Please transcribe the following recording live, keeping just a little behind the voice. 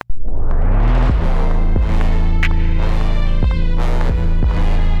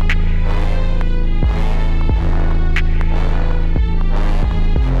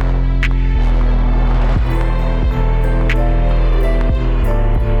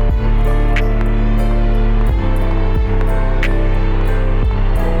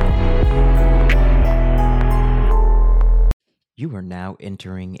now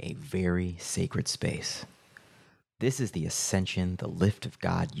entering a very sacred space. This is the Ascension, the Lift of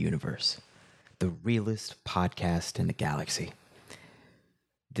God universe, the realest podcast in the galaxy.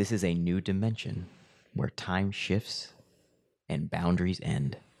 This is a new dimension where time shifts and boundaries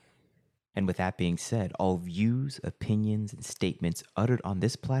end. And with that being said, all views, opinions, and statements uttered on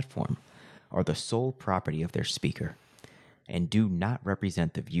this platform are the sole property of their speaker and do not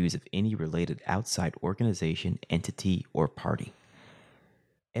represent the views of any related outside organization, entity, or party.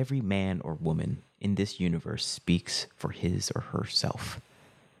 Every man or woman in this universe speaks for his or herself,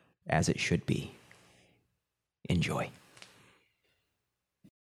 as it should be. Enjoy.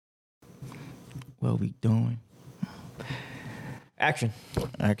 What we doing? Action.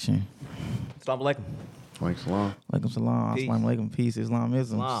 Action. Assalamu alaikum. Alaikum salam. Alaikum salam. Peace. Assalamu alaikum. Peace.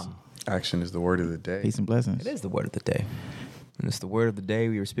 Islamism. Islam. Action is the word of the day. Peace and blessings. It is the word of the day. And it's the word of the day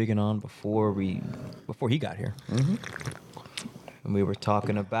we were speaking on before he got here. Mm-hmm. And we were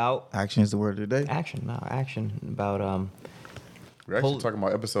talking about Action is the word of the day. action about We're actually Pull- talking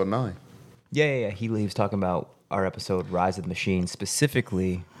about episode 9. yeah. He was talking about our episode Rise of the Machine.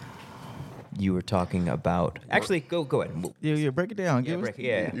 Specifically, you were talking about actually go ahead. Yeah. Break it down. Yeah, Give break us it.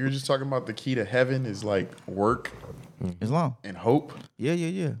 Yeah. You were just talking about the key to heaven is like work Islam. and hope. Yeah.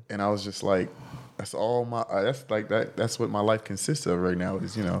 And I was just like, that's all my, that's like that. That's what my life consists of right now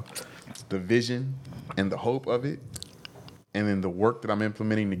is, the vision and the hope of it. And then the work that I'm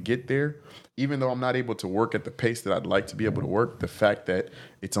implementing to get there, even though I'm not able to work at the pace that I'd like to be able to work, the fact that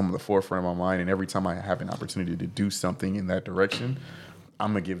it's on the forefront of my mind, and every time I have an opportunity to do something in that direction,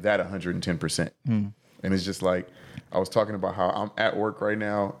 I'm going to give that 110%. And it's just like, I was talking about how I'm at work right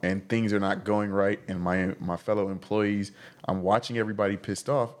now and things are not going right. And my fellow employees, I'm watching everybody be pissed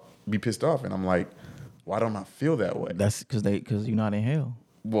off. And I'm like, why don't I feel that way? That's because you're not in hell.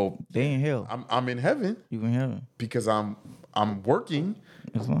 Well, They in hell. I'm in heaven You in heaven. because I'm working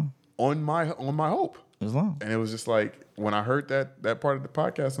Islam. on my hope. Islam. And it was just like, when I heard that part of the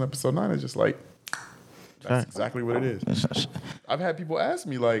podcast in episode 9, it's just like, that's exactly what it is. I've had people ask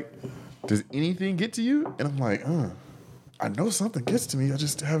me, like, does anything get to you? And I'm like, I know something gets to me. I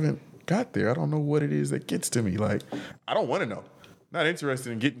just haven't got there. I don't know what it is that gets to me. Like, I don't want to know. Not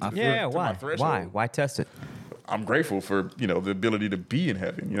interested in getting to, Yeah. to my Why? threshold. Why test it? I'm grateful for, the ability to be in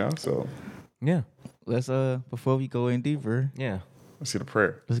heaven, so Yeah. Let's before we go in deeper, Yeah. let's get a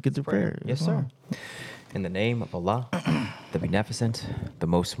prayer. let's get to prayer. Yes, Islam. sir. In the name of Allah, the Beneficent, the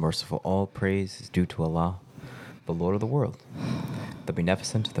Most Merciful, all praise is due to Allah, the Lord of the world, the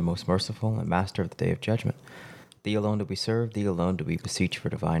Beneficent, the Most Merciful, and Master of the Day of Judgment. Thee alone do we serve, thee alone do we beseech for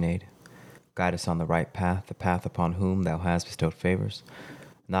divine aid. Guide us on the right path, the path upon whom thou hast bestowed favors,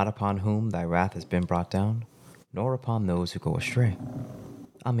 not upon whom thy wrath has been brought down, nor upon those who go astray.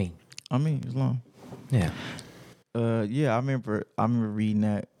 Ameen. Islam. Yeah. I remember reading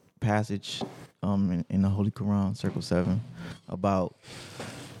that passage in the Holy Quran, Circle 7, about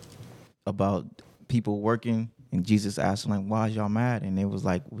people working, and Jesus asked them, like, why is y'all mad? And it was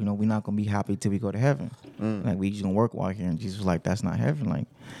like, we're not gonna be happy till we go to heaven. Like, we just gonna work while here. And Jesus was like, that's not heaven. Like,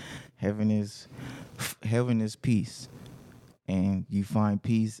 heaven is peace. And you find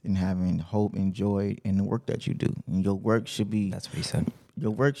peace in having hope and joy in the work that you do. And your work should be That's what he said.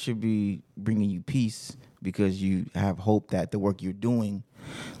 your work should be bringing you peace because you have hope that the work you're doing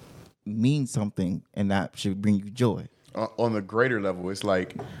means something, and that should bring you joy. On the greater level, it's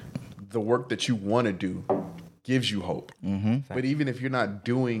like the work that you want to do gives you hope. Mm-hmm. But even if you're not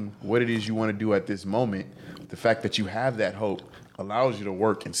doing what it is you want to do at this moment, the fact that you have that hope allows you to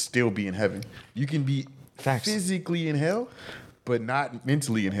work and still be in heaven. You can be Facts. physically in hell, but not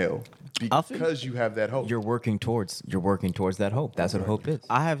mentally in hell because you have that hope. You're working towards that hope. That's what hope is.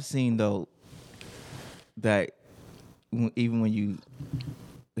 I have seen, though, that even when you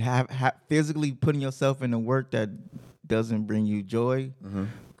have physically putting yourself in the work that doesn't bring you joy,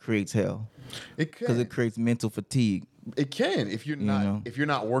 creates hell, It because can. it creates mental fatigue. It can if you're not know? if you're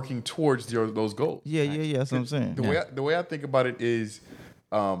not working towards those goals. Yeah. That's what I'm saying. The way I think about it is,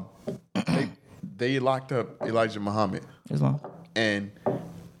 they locked up Elijah Muhammad, Islam. and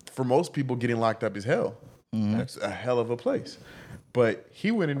for most people, getting locked up is hell. That's a hell of a place. But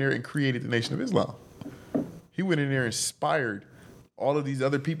he went in there and created the Nation of Islam. He went in there and inspired all of these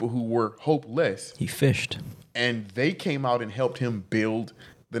other people who were hopeless, He fished. and they came out and helped him build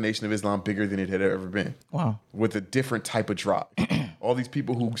the Nation of Islam bigger than it had ever been. Wow. With a different type of drive. All these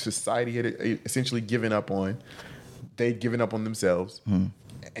people who society had essentially given up on, they'd given up on themselves, and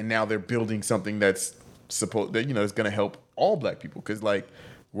now they're building something that's that's going to help all black people. Because, like,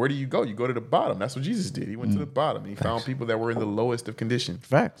 where do you go? You go to the bottom. That's what Jesus did. He went to the bottom and he found people that were in the lowest of condition.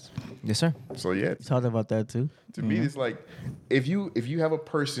 Facts. Yes, sir. So yeah, We talked about that too. to me, it's like if you have a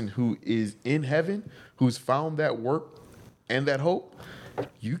person who is in heaven, who's found that work and that hope,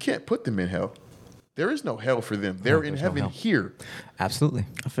 you can't put them in hell. There is no hell for them. They're in there's no heaven hell. here, Absolutely.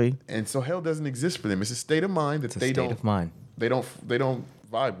 I feel you. and so hell doesn't exist for them. It's a state of mind that It's a they state don't of mind. they don't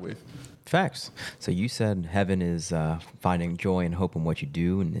vibe with. Facts. So you said heaven is finding joy and hope in what you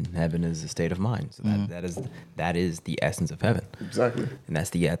do, and then heaven is a state of mind. So that is the essence of heaven, Exactly. and that's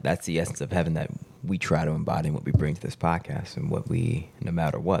the essence of heaven that we try to embody in what we bring to this podcast, and what we, no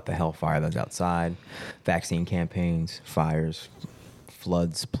matter what, the hellfire that's outside, vaccine campaigns, fires,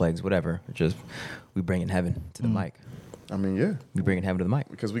 floods, plagues, whatever, just we bring in heaven to the mic. I mean, yeah, We bring in heaven to the mic.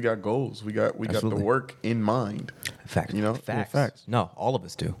 because we got goals. We got the Absolutely. work in mind. Facts. You know? facts. Yeah, facts. No, all of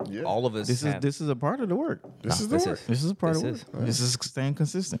us do. Yeah. All of us. This is a part of the work. This is the work. This is a part This of is. work. This is staying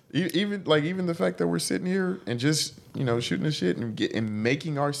consistent. Even the fact that we're sitting here and just shooting the shit and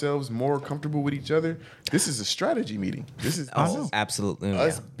making ourselves more comfortable with each other. This is a strategy meeting. This is Absolutely.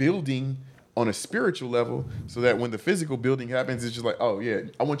 us Yeah. building on a spiritual level, so that when the physical building happens, it's just like, oh yeah,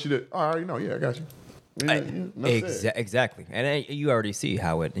 I want you to. Oh, I already know. Yeah, I got you. Yeah, enough said. Exactly, and you already see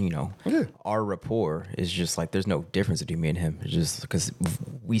how it. Yeah. Our rapport is just like there's no difference between me and him. It's just because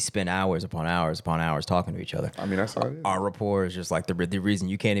we spend hours upon hours upon hours talking to each other. I mean, that's how it is. Our rapport is just like the reason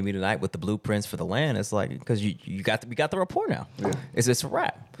you came to me tonight with the blueprints for the land. It's like because we got the rapport now. Yeah. It's a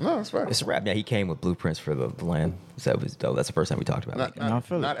wrap. No, that's right. It's a wrap. Yeah, he came with blueprints for the land. So it was dope. That's the first time we talked about Not, it. No, I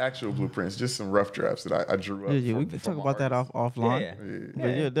feel it. not actual blueprints, just some rough drafts that I drew up. Yeah, we from- can from talk about that artists. offline. Yeah. But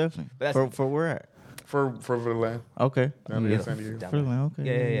yeah, definitely. But that's- For where at? for the land Okay. down there Yeah. in San Diego. For the land.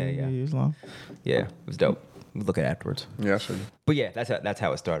 Okay. Yeah. It's long. Yeah, it was dope. We'll look at it afterwards. Yeah, I'll show you. But yeah, that's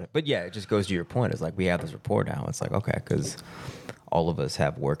how it started. But yeah, it just goes to your point. It's like we have this rapport now. It's like okay, because all of us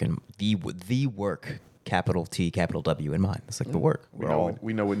have work and the work, capital T, capital W in mind. It's like the work.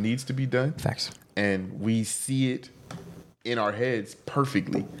 We know what needs to be done, Facts. and we see it in our heads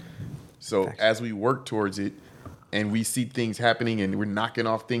perfectly. So Facts. as we work towards it, and we see things happening, and we're knocking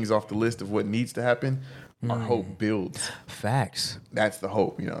off things off the list of what needs to happen, our hope builds. Facts. That's the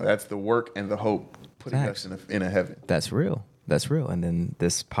hope. That's the work and the hope putting Facts. us in a heaven. That's real. That's real. And then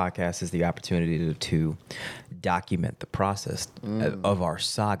this podcast is the opportunity to document the process of our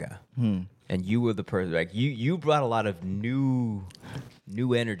saga. And you were the person, like you brought a lot of new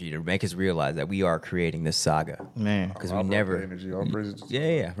energy to make us realize that we are creating this saga. Man. Because All we brought never. the energy, all praises to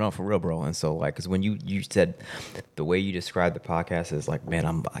Yeah. No, for real, bro. And so, like, because when you said the way you described the podcast is like,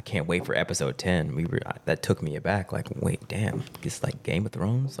 man, I can't wait for episode 10. That took me aback. Like, wait, damn, it's like Game of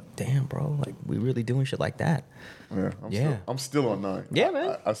Thrones. Like, damn, bro, like we really doing shit like that. Yeah, I'm still on 9. Yeah,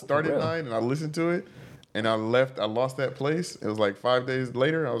 man. I started For real. 9 and I listened to it, and I lost that place. It was like 5 days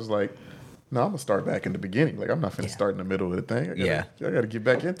later. I was like, no, I'm gonna start back in the beginning. Like I'm not finna start in the middle of the thing. I gotta get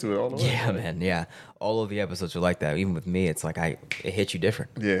back into it all the way. Yeah, man. Yeah, all of the episodes are like that. Even with me, it's like it hits you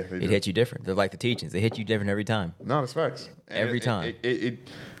different. Yeah, they it do. hits you different. They're like the teachings. They hit you different every time. No, it's facts. And Every time.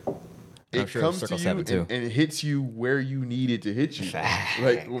 I'm It sure comes to Circle you 7 too. and it hits you where you need it to hit you. Facts.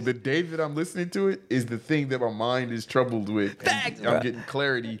 Like the day that I'm listening to it is the thing that my mind is troubled with. And Facts, I'm bro. getting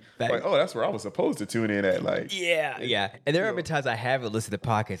clarity. Facts. Like, oh, that's where I was supposed to tune in at. Like, Yeah. And there have been times I haven't listened to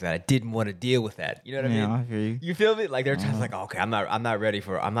podcasts that I didn't want to deal with that. You know what I Yeah, mean? I hear you. You feel me? Like there are times like, okay, I'm not ready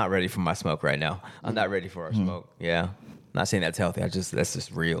for my smoke right now. I'm not ready for our smoke. Yeah. Not saying that's healthy. That's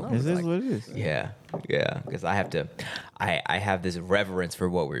just real. This It's is like- what it is. Yeah, because I have this reverence for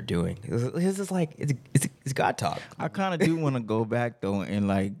what we're doing. This is like it's God talk. I kind of do want to go back though and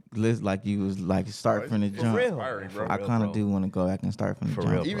like list like you was like start from the it's jump. real. inspiring, bro. I real, kind bro. of do want to go back and start from the For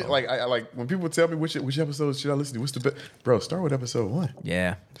jump. real. Even bro. like I like when people tell me which episodes should I listen to, what's the best? Bro, start with episode 1.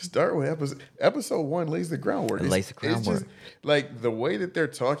 Yeah, Start with episode 1 lays the groundwork. It lays the It's groundwork. just like the way that they're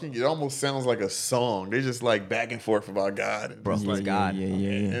talking, it almost sounds like a song. They're just like back and forth about God. And Bro, just it's like, God. Yeah.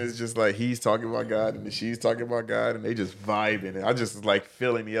 and it's just like he's talking about God and she's talking about God and they just vibing. And I just like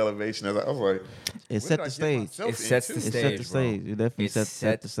feeling the elevation. I was like, It what set did I the get stage. myself it sets the into? It stage. set the bro. stage. It definitely It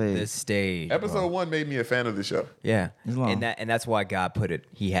set the stage. The stage. Episode bro. 1 made me a fan of the show. Yeah, It's long. and that's why God put it.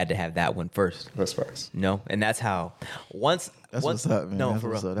 He had to have that one first. That's facts. No, and that's how once That's once what's up, man. no That's for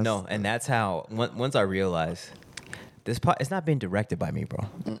what's real up. That's- no, and that's how once I realized this it's not being directed by me, bro.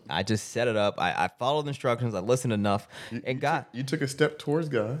 I just set it up. I followed instructions. I listened enough, and God, You took a step towards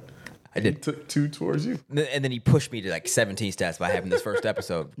God. I He did. took 2 towards you. And then he pushed me to like 17 steps by having this first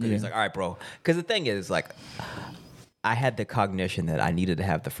episode. 'Cause he's Yeah. like, all right, bro. Because the thing is, like, I had the cognition that I needed to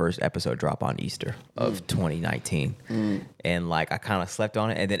have the first episode drop on Easter of 2019. And like, I kind of slept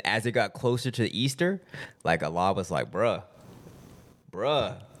on it. And then as it got closer to Easter, like, Allah was like, bruh,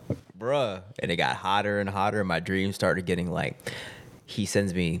 bruh. And it got hotter and hotter. My dreams started getting like, he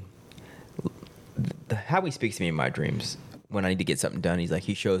sends me, how he speaks to me in my dreams when I need to get something done. He's like,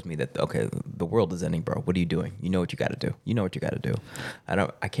 he shows me that, okay, the world is ending, bro. What are you doing? You know what you got to do. You know what you got to do.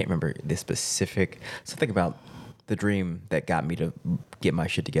 I can't remember the specific, something about the dream that got me to get my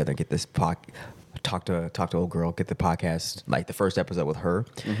shit together and get this talk to old girl, get the podcast, like the first episode with her.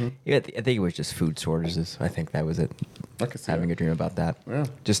 Yeah, I think it was just food shortages. I think that was it. I could see Having that. a dream about that. Yeah.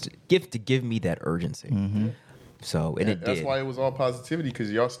 Just give me that urgency. So and it That's did. why it was all positivity,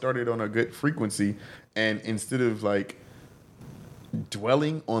 because y'all started on a good frequency, and instead of like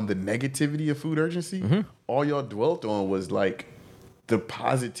dwelling on the negativity of food urgency, all y'all dwelt on was like the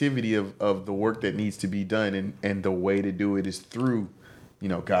positivity of the work that needs to be done, and the way to do it is through, you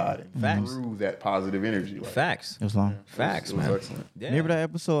know, God, and Facts. through that positive energy. Like, Facts. It was long. Facts, it was man. excellent. Yeah. Remember that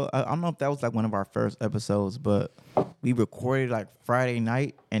episode? I don't know if that was like one of our first episodes, but we recorded like Friday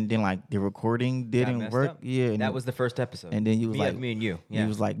night, and then like the recording Got didn't messed work. up? Yeah, and That was the first episode. And then you was like, me and you. He Yeah.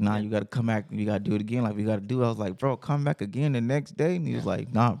 was like, nah, you gotta come back. You gotta do it again. Like we gotta do it. I was like, bro, come back again the next day. And he was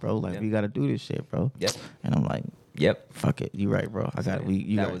like, nah, bro. Like Yep. we gotta do this shit, bro. Yep. And I'm like, Yep. fuck it. You right, bro. I got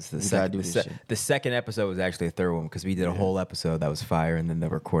it. That was the we gotta second. do The, this shit. the second episode was actually the third one because we did a whole episode that was fire, and then the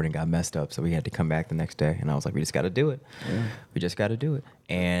recording got messed up, so we had to come back the next day. And I was like, we just got to do it. We just got to do it.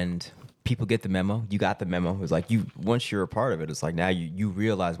 And people get the memo. You got the memo. It was like once you're a part of it, it's like now you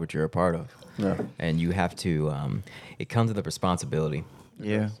realize what you're a part of. Yeah. And you have to. It comes with a responsibility.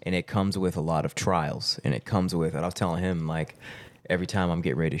 Yeah. And it comes with a lot of trials, and it comes with. And I was telling him like, every time I'm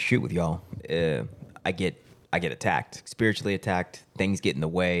getting ready to shoot with y'all, I get attacked, spiritually attacked. Things get in the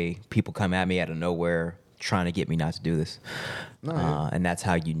way. People come at me out of nowhere, trying to get me not to do this. And that's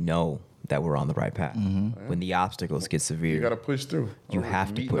how you know that we're on the right path. When the obstacles get severe, You got to push through. You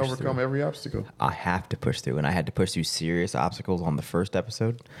have to Meet push and overcome through. every obstacle. I have to push through, and I had to push through serious obstacles on the first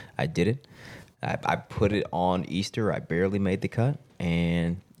episode. I did it. I put it on Easter. I barely made the cut,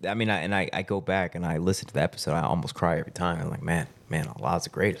 and I mean, I go back and I listen to the episode. I almost cry every time. I'm like, man, Allah's the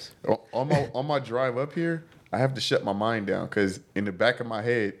greatest. On my drive up here, I have to shut my mind down, because in the back of my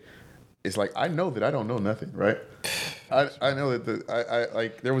head, it's like I know that I don't know nothing, right? I know that I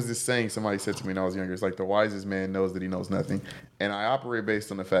like there was this saying somebody said to me when I was younger. It's like the wisest man knows that he knows nothing, and I operate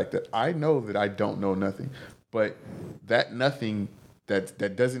based on the fact that I know that I don't know nothing, but that nothing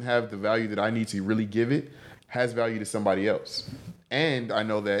that doesn't have the value that I need to really give it has value to somebody else. And I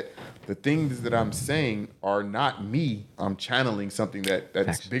know that the things that I'm saying are not me. I'm channeling something that's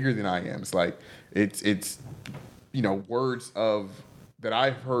Facts. bigger than I am. It's like it's you know, words that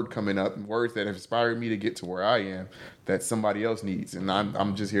I've heard coming up, and words that have inspired me to get to where I am that somebody else needs. And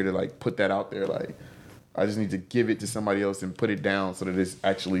I'm just here to like put that out there. Like I just need to give it to somebody else and put it down so that it's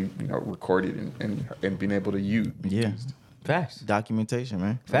actually, you know, recorded and being able to be used. Facts. Documentation,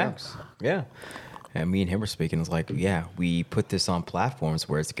 man. Facts. Yeah. And me and him were speaking. It's like, yeah, we put this on platforms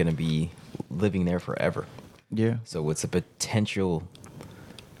where it's going to be living there forever. Yeah. So it's a potential,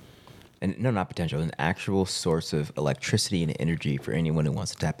 and no, not potential, an actual source of electricity and energy for anyone who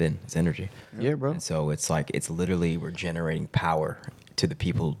wants to tap in. It's energy. Yeah, bro. And so it's like, it's literally, we're generating power to the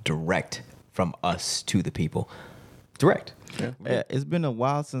people direct from us to the people. Direct. Yeah, it's been a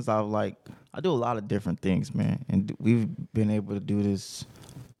while since I do a lot of different things, man, and we've been able to do this,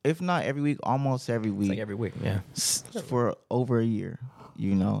 if not every week, almost every It's week, like every week. Yeah. for over a year,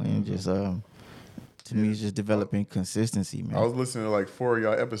 you know, and just to me, it's just developing consistency, man. I was listening to like 4 of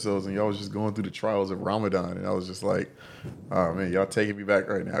y'all episodes, and y'all was just going through the trials of Ramadan, and I was just like, oh man, y'all taking me back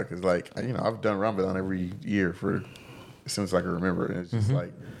right now, because like, you know, I've done Ramadan every year for since I can remember, and it's just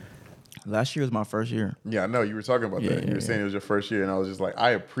like, Last year was my first year. yeah, I know you were talking about that. Yeah, You were saying it was your first year, and I was just like,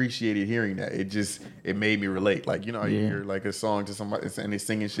 I appreciated hearing that. It made me relate. Like, you know, you Yeah. hear like a song to somebody and they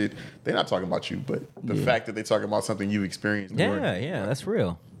singing shit. They're not talking about you, but the Yeah. fact that they're talking about something you experienced. Yeah, that's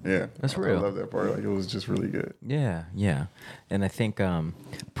real. Yeah, That's I real. love that part. Like, it was just really good. Yeah. And I think talking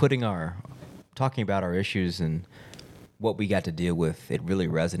about our issues and what we got to deal with, it really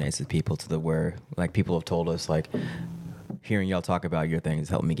resonates with people to the where, like, people have told us, like, hearing y'all talk about your things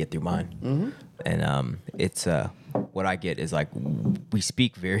helped me get through mine. And it's what I get is like, we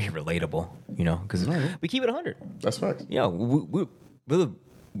speak very relatable, you know, because we keep it 100. That's facts. You know, we're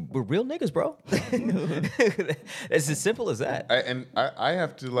real niggas, bro. It's as simple as that. I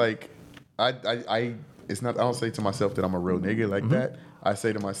have to like, it's not. I don't say to myself that I'm a real nigga like that. I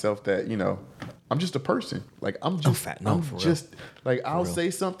say to myself that, you know, I'm just a person. Like I'm just, I'm for real. just like I'll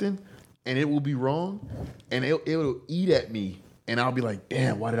say something and it will be wrong, and it'll eat at me, and I'll be like,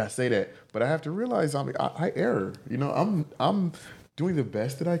 damn, why did I say that? But I have to realize I err. You know, I'm doing the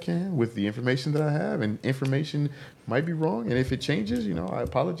best that I can with the information that I have, and information might be wrong. And if it changes, I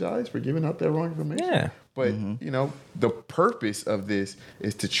apologize for giving out that wrong information. Yeah. But the purpose of this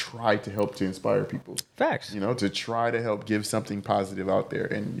is to try to help to inspire people. Facts. To try to help give something positive out there.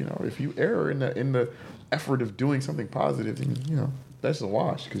 And if you err in the effort of doing something positive, then that's a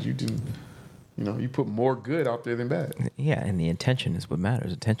wash, because you didn't. You put more good out there than bad. Yeah, and the intention is what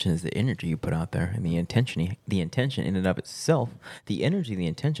matters. Intention is the energy you put out there, and the intention in and of itself, the energy, the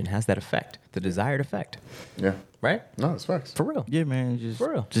intention has that effect, the desired effect. Yeah. Right? No, it's facts. For real. Yeah, man. Just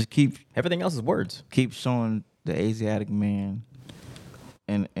For real. Just keep Everything else is words. showing the Asiatic man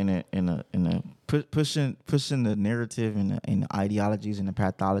pushing the narrative and the ideologies and the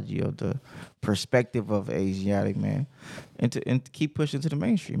pathology of the perspective of Asiatic man, and to keep pushing to the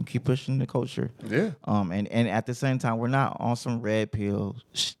mainstream, keep pushing the culture. Yeah. And at the same time, we're not on some red pill.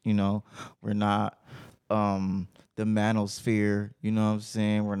 We're not the manosphere. You know what I'm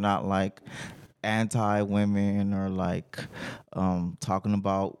saying? We're not like anti-women or like talking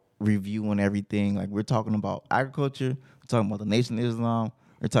about reviewing everything. Like, we're talking about agriculture. We're talking about the Nation of Islam.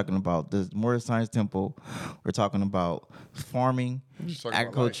 We're talking about the Moorish Science Temple. We're talking about farming,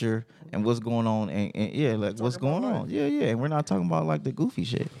 agriculture, and what's going on. And what's going on. Yeah. And we're not talking about like the goofy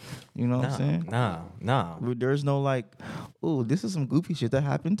shit. You know what I'm saying? No. There's no like, oh, this is some goofy shit that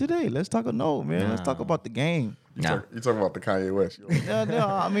happened today. Let's talk. No, man. Let's talk about the game. You talking about the Kanye West. No,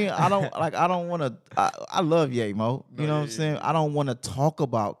 I mean, I don't want to. I love Ye Mo. You know what I'm saying? I don't want to talk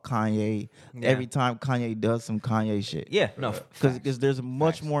about Kanye every time Kanye does some Kanye shit. Yeah, no, because there's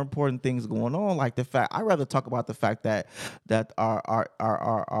much more important things going on. Like the fact, I'd rather talk about the fact that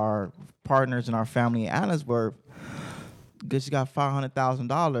our partners in our family in Annisburg just got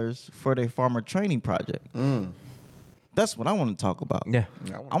 $500,000 for their farmer training project. That's what I want to talk about. Yeah.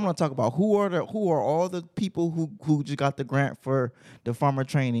 I want to talk about who are all the people who just got the grant for the farmer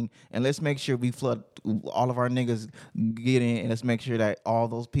training, and let's make sure we flood all of our niggas get in, and let's make sure that all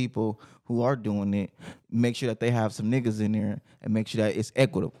those people who are doing it, make sure that they have some niggas in there, and make sure that it's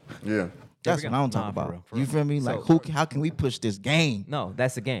equitable. Yeah. That's what I want to talk about. You feel me? Like, how can we push this game? No,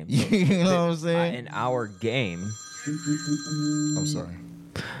 that's the game. You know what I'm saying? In our game, I'm sorry.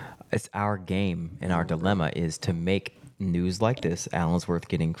 it's our game, and our dilemma is to make news like this, Allensworth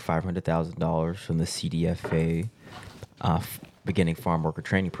getting $500,000 from the CDFA beginning farm worker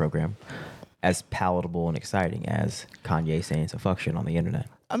training program, as palatable and exciting as Kanye saying some fuck shit on the internet.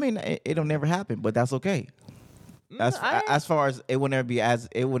 I mean, it'll never happen, but that's okay. As far as it would never be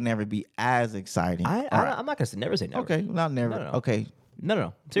as exciting. I'm not gonna never say never. Okay, not never. No. Okay.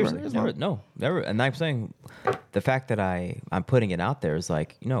 No. Seriously, never. And I'm saying the fact that I'm putting it out there is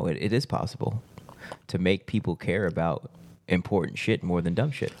like, it is possible to make people care about important shit more than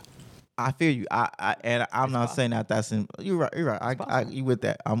dumb shit. I feel you. I'm not saying that that's you're right. You with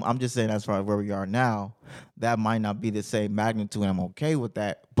that. I'm just saying, as far as where we are now, that might not be the same magnitude. I'm okay with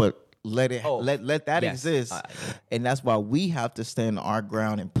that, but let that exist, and that's why we have to stand our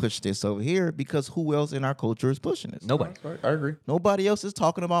ground and push this over here, because who else in our culture is pushing this? Nobody. Right. I agree. Nobody else is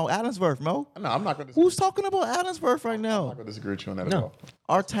talking about Adamsworth, Mo. No, I'm not going to disagree. Who's talking about Adamsworth right now? I'm not going to disagree with you on that at all.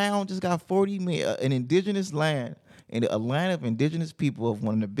 Our town just got 40 million, an indigenous land, and a land of indigenous people of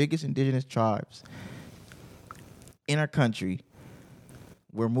one of the biggest indigenous tribes in our country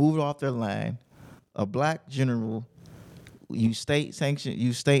were moved off their land. A black general, use state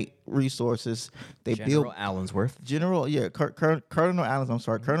resources. They General built Allensworth. Colonel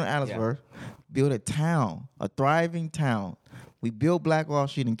Allensworth built a town, a thriving town. We built Black Wall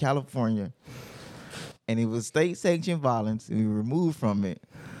Street in California, and it was state-sanctioned violence, and we were removed from it.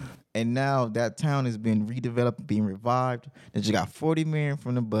 And now that town has been redeveloped, being revived. They just got $40 million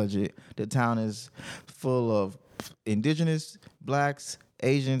from the budget. The town is full of indigenous, blacks,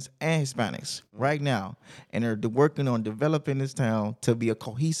 Asians, and Hispanics right now, and they're working on developing this town to be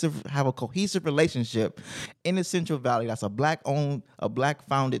have a cohesive relationship in the Central Valley. That's a black-owned, a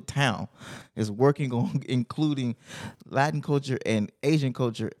black-founded town. Is working on including Latin culture and Asian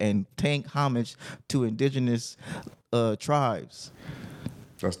culture, and paying homage to indigenous tribes.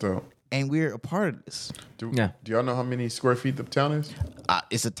 That's dope. And we're a part of this. Do y'all know how many square feet the town is?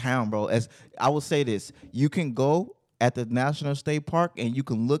 It's a town, bro. As I will say this, you can go at the National State Park and you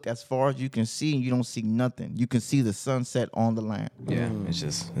can look as far as you can see, and you don't see nothing. You can see the sunset on the land. Yeah,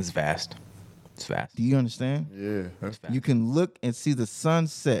 it's vast. It's vast. Do you understand? Yeah, that's vast. You can look and see the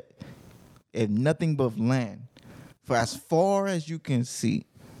sunset and nothing but land for as far as you can see.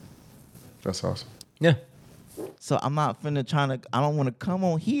 That's awesome. Yeah. So I'm not finna I don't want to come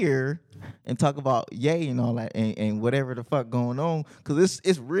on here and talk about Ye and all that and whatever the fuck going on, because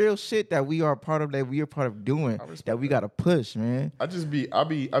it's real shit that we are part of, that we are part of doing, that we gotta push, man. I'll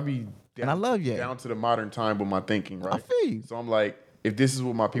be down, And I love Ye. down to the modern time with my thinking, right? I feel you. So I'm like, if this is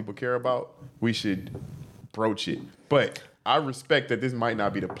what my people care about, we should broach it. But I respect that this might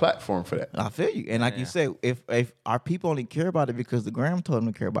not be the platform for that. I feel you. And like you said, if our people only care about it because the gram told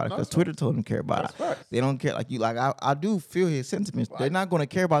them to care about it, because Twitter told them to care about it. facts. They don't care. I do feel his sentiments. They're not going to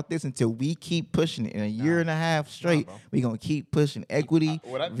care about this until we keep pushing it. In a year and a half straight, we're going to keep pushing equity,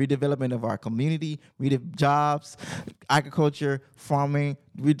 redevelopment of our community, jobs, agriculture, farming.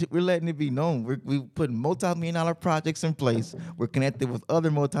 We're letting it be known. We're putting multi-million-dollar projects in place. We're connected with other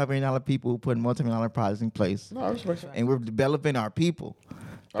multi-million-dollar people who put multi-million-dollar projects in place. No, I respect that. And we're developing our people.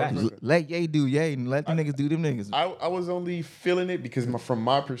 Let Ye do Ye and let them niggas do them niggas. I was only feeling it because from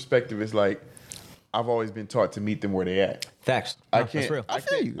my perspective, it's like I've always been taught to meet them where they at. Facts. I No, can't.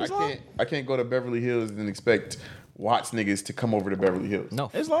 That's real. I can't go to Beverly Hills and expect Watts niggas to come over to Beverly Hills. No,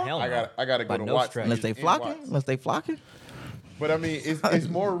 It's long. hell no. I gotta go By to no Watts stretch. Unless they in flocking. Watts. Unless they flocking. But I mean, it's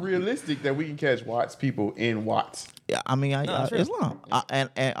more realistic that we can catch Watts people in Watts. Yeah, I mean, that's it's real. long.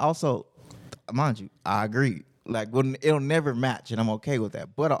 And also, mind you, I agree. Like, it'll never match, and I'm okay with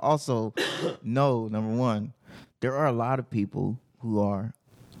that. But I also know, number one, there are a lot of people who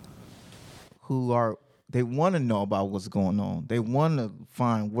they want to know about what's going on. They want to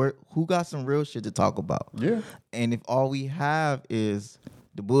find who got some real shit to talk about. Yeah. And if all we have is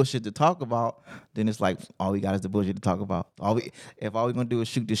the bullshit to talk about, then it's like all we got is the bullshit to talk about. If all we're gonna do is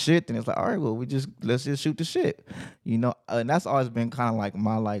shoot the shit, then it's like, all right, well, let's just shoot the shit, you know. And that's always been kind of like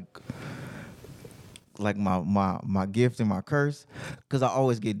my gift and my curse, because I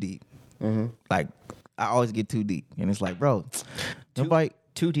always get deep. Like I always get too deep, and it's like, bro, nobody.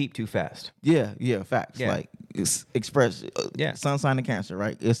 Too deep, too fast. Yeah, facts. Yeah. Like it's express. Yeah. Sun sign of Cancer,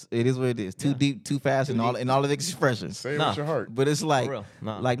 right? It is what it is. Too deep, too fast, and all of the expressions. Say it Nah. with your heart. But it's like, real,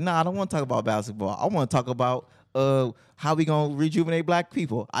 nah. I don't want to talk about basketball. I want to talk about how we gonna rejuvenate black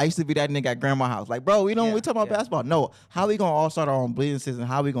people. I used to be that nigga at grandma's house. Like, bro, we talking about basketball. No, how we gonna all start our own businesses and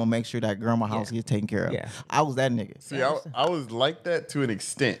how we gonna make sure that grandma's house gets taken care of. Yeah. I was that nigga. See, I was like that to an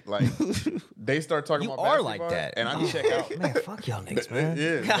extent. Like they start talking You about are basketball, like that. and I check out. Man, fuck y'all niggas, man.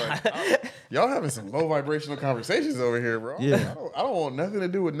 Yeah, it's like, y'all having some low vibrational conversations over here, bro. Yeah. I don't want nothing to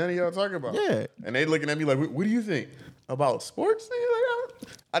do with none of y'all talking about. Yeah. And they looking at me like, what do you think about sports? Nigga? Like,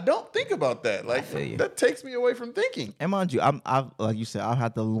 I don't think about that. Like feel you. that takes me away from thinking. And mind you, I've like you said, I'll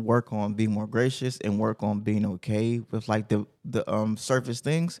have to work on being more gracious and work on being okay with like the surface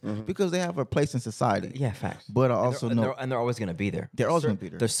things, because they have a place in society. Yeah, facts. But I also know and they're always gonna be there. They're always gonna be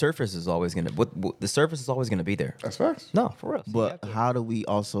there. The surface is always gonna. The surface is always gonna be there. That's facts. No, for real. But how do we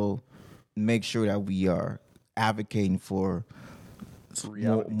also make sure that we are advocating for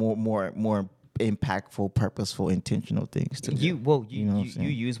more impactful, purposeful, intentional things too? You know what I'm you saying?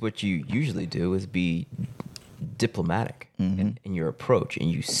 use what you usually do is be diplomatic in your approach, and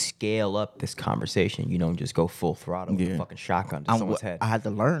you scale up this conversation. You don't just go full throttle with a fucking shotgun to someone's head. I had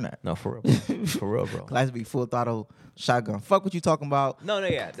to learn that. No, for real, for real, bro. Class be full throttle shotgun. Fuck what you talking about. No,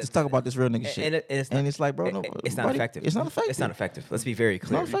 yeah. Let's talk about this real nigga shit. And it's like, bro, no, it's not buddy, effective. It's not effective. It's not effective. Let's be very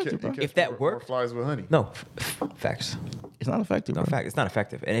clear. not effective, bro. If that more worked, flies with honey. no, facts. It's not effective. No, bro. fact, it's not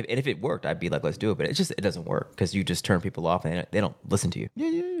effective. And if it worked, I'd be like, let's do it. But it doesn't work, because you just turn people off and they don't listen to you.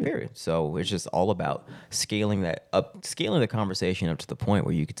 Yeah. Period. So it's just all about scaling the conversation up to the point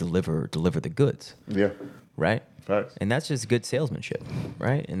where you could deliver the goods, Yeah. right? Facts. And that's just good salesmanship,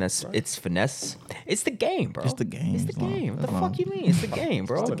 right? And it's finesse. It's the game, bro. It's the game. It's the It's long. game. What It's the fuck long. you mean? It's the game,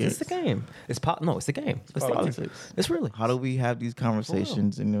 bro. It's It's the game. It's the game. It's politics. It's really. How do we have these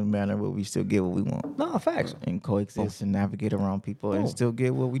conversations in a manner where we still get what we want No, facts. and coexist and navigate around people and Boom. still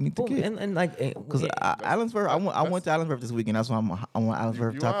get what we need to Boom. get? And like, Because Allensburg, I went to Allensburg this weekend. That's why I want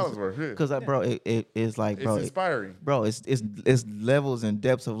Allensburg. You Allensburg, yeah. Because bro, it is like, It's bro, inspiring. bro, it's levels and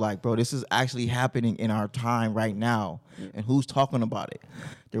depths of like, bro, this is actually happening in our time right now, and who's talking about it?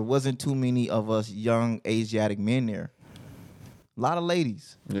 There wasn't too many of us young Asiatic men there. A lot of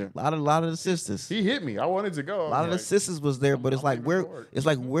ladies, Yeah. a lot of the sisters. He hit me. I wanted to go. A lot of the sisters was there, but it's like where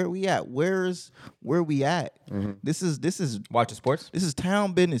we at? Where we at? This is watch the sports. this is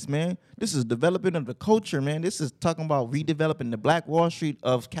town business, man. This is development of the culture, man. This is talking about redeveloping the Black Wall Street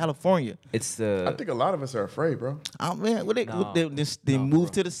of California. It's I the think a lot of us are afraid, bro. Man, No. they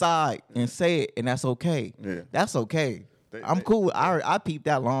move to the side and say it, and that's okay. Yeah. That's okay. I'm cool. I peeped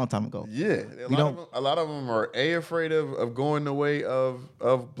that long time ago. Yeah, a lot of them are afraid of going the way of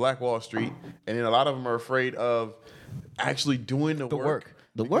Black Wall Street, and then a lot of them are afraid of actually doing the work.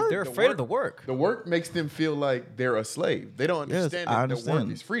 The Because work. They're afraid of the work. The work makes them feel like they're a slave. They don't Yes, understand I that understand. the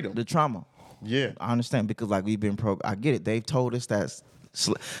work is freedom. The trauma. Yeah. I understand because like we've been I get it. They've told us that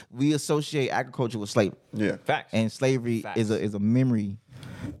we associate agriculture with slavery. Yeah. Facts. And slavery Facts. is a memory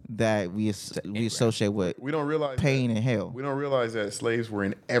that we associate with We don't realize pain that, and hell. We don't realize that slaves were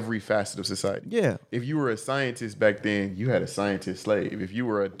in every facet of society. Yeah. If you were a scientist back then, you had a scientist slave. If you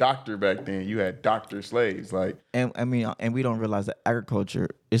were a doctor back then, you had doctor slaves. Like, And I mean, and we don't realize that agriculture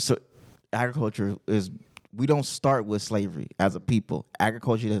is. We don't start with slavery as a people.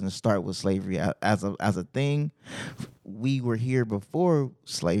 Agriculture doesn't start with slavery as a thing. We were here before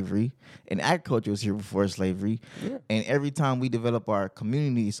slavery, and agriculture was here before slavery. Yeah. And every time we develop our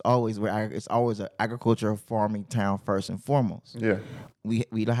community, it's always an agricultural farming town first and foremost. yeah.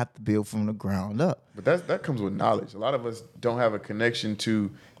 We don't have to build from the ground up. But that comes with knowledge. A lot of us don't have a connection to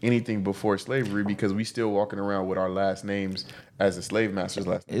anything before slavery because we still walking around with our last names as the slave master's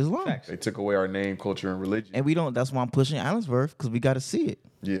last name. Islam. Facts. They took away our name, culture, and religion. And we don't. That's why I'm pushing Allensworth because we got to see it.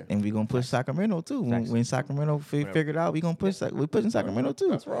 Yeah. And we're gonna push Sacramento too. When Sacramento figured out, we gonna push. We're pushing Sacramento too.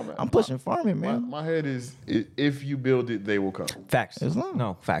 That's where I'm at. I'm pushing farming, man. My head is, if you build it, they will come. Facts. Islam.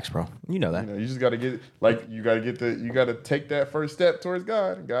 No, facts, bro. You know that. You know, you just got to you got to take that first step towards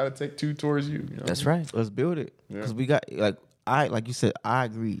God. Got to take two towards you. You know? That's right. Let's build it Yeah. because we got like you said. I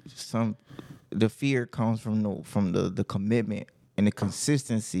agree. The fear comes from the commitment and the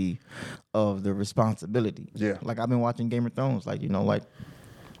consistency of the responsibility. Yeah. Like I've been watching Game of Thrones.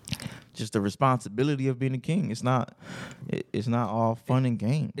 Just the responsibility of being a king. It's not all fun and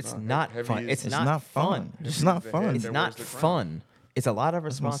games. It's No, not heavy fun. is- It's It's not fun. It's not the fun. head It's that not wears the crown. fun. It's a lot of my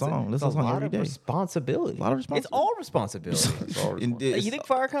responsibility. song. It's Listen a to the song lot every of day. responsibility. A lot of It's responsibility. all responsibility. That's all And responsible. You think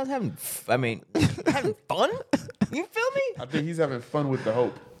Farrakhan's having having fun? You feel me? I think he's having fun with the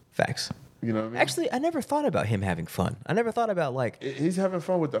hope. Facts. You know what I mean? Actually, I never thought about him having fun. I never thought about like, He's having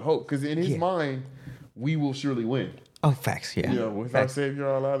fun with the hope because in his Yeah. mind, we will surely win. oh, facts. Yeah. You know, with our Facts. Savior,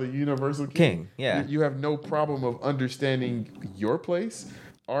 Allah, the universal King, yeah. You have no problem of understanding your place,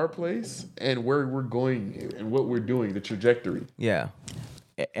 our place, and where we're going and what we're doing, the trajectory. Yeah.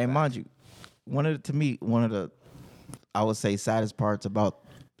 And mind you, one of the I would say saddest parts about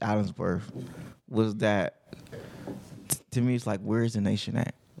Allensworth was that to me it's like, where's the nation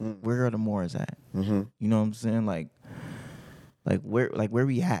at? Where are the Moors at? You know what I'm saying? Like where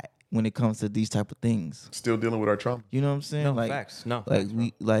we at when it comes to these type of things? Still dealing with our trauma. You know what I'm saying? No, like facts. No, like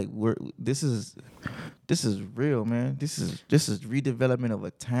facts, we're this is real, man. This is redevelopment of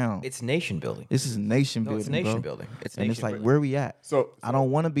a town. It's nation building. This is nation No, building. it's nation bro. building. It's and it's nation like building. where we at. So I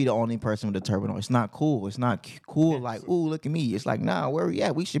don't want to be the only person with a turban on. It's not cool. It's not cool. Like, ooh, look at me. It's like, nah, where we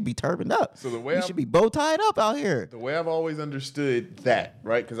at? We should be turbaned up. So the way we I'm- should be bow tied up out here. the way I've always understood that,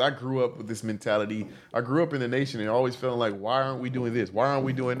 right? Because I grew up with this mentality. I grew up in the nation and always feeling like, why aren't we doing this? Why aren't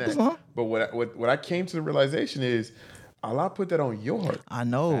we doing that? Uh-huh. But what I came to the realization is, Allah put that on your heart. I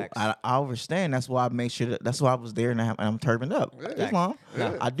know. Facts. I understand. That's why I make sure that's why I was there and I'm turbaned up. Yeah. Islam.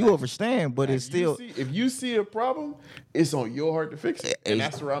 Yeah. I do understand, but it's still If you see a problem, it's on your heart to fix it, and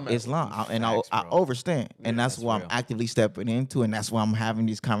that's where I'm at. Islam. I Facts, I bro. understand, and that's why I'm real. actively stepping into, and that's why I'm having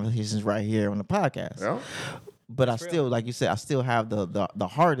these conversations right here on the podcast. Yeah? But I still, like you said, I still have the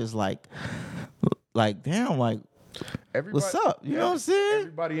heart is like damn, like what's up? You know what I'm saying?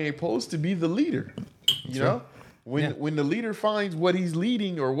 Everybody ain't supposed to be the leader. You know? When the leader finds what he's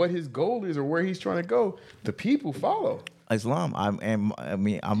leading or what his goal is or where he's trying to go, the people follow. Islam. I'm And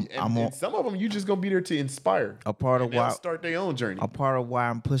some of them you just gonna be there to inspire. a part of And they'll why start their own journey. a part of why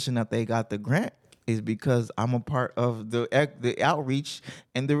I'm pushing that they got the grant is because I'm a part of the outreach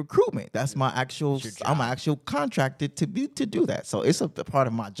and the recruitment. That's my actual. I'm actual contracted to do that. So it's a part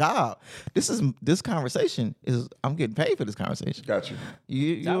of my job. This conversation is I'm getting paid for this conversation. Got you.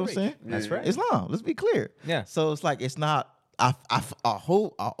 You know what I'm saying? That's right. Islam. Let's be clear. Yeah. So it's like it's not. I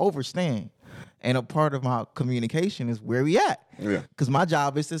overstand. And a part of my communication is where we at. Yeah. Because my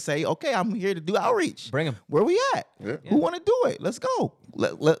job is to say, okay, I'm here to do outreach. Bring 'em. Where we at? Yeah. Who want to do it? Let's go.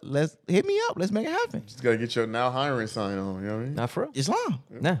 Let's hit me up. Let's make it happen. Just gotta get your now hiring sign on. You know what I mean? Not for real. Islam.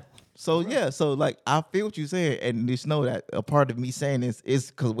 Nah. So yeah, so like I feel what you're saying, and just know that a part of me saying this is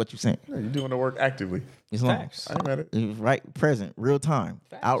because of what you're saying. Yeah, you're doing the work actively. Islam. Facts. I ain't mad at it. Right, present, real time,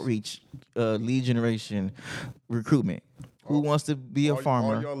 Facts. outreach, lead generation, recruitment. Who wants to be a All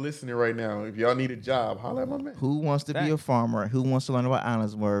farmer? y'all listening right now, if y'all need a job, holla at my man. Who wants to be a Facts. farmer? Who wants to learn about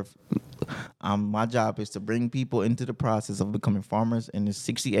Allensworth? My job is to bring people into the process of becoming farmers in this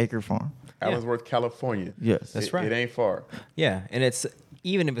 60-acre farm. Allensworth, California. Yes, That's It- right. It ain't far. Yeah, and it's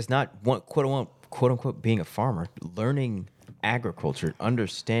even if it's not one quote unquote being a farmer, learning agriculture,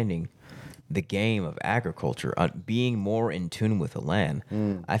 understanding the game of agriculture, being more in tune with the land.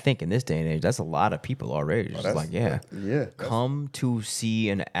 I think in this day and age, that's a lot of people already. Just that's- like, yeah, come to see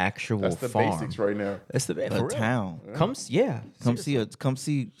an actual That's the farm. basics right now. That's the A town. Come see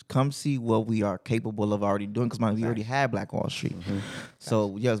what we are capable of already doing. Because we already had Black Wall Street.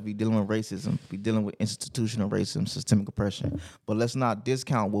 So yes, we dealing with racism. We dealing with institutional racism, systemic oppression. But let's not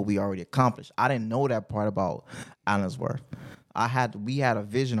discount what we already accomplished. I didn't know that part about Allensworth. We had a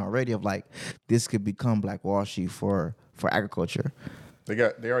vision already of like this could become Black Wall Street for agriculture.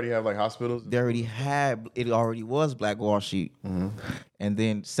 They already have like hospitals. It already was Black Wall Street, and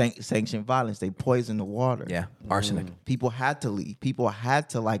then sanctioned violence. They poisoned the water. Yeah, arsenic. People had to leave. People had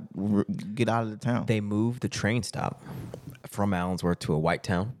to like get out of the town. They moved the train stop from Allensworth to a white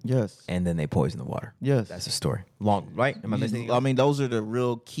town. Yes, And then they poisoned the water. Yes. That's the story. Long, right? Am I missing? I mean, those are the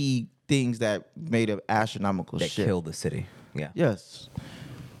real key things that made an astronomical That shift. killed the city. Yeah. Yes.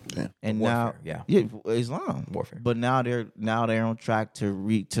 Yeah. And Warfare, now, yeah. Islam Warfare. But now they're on track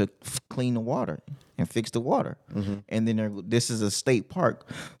to clean the water and fix the water. And then this is a state park.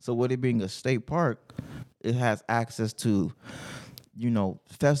 So with it being a state park, it has access to,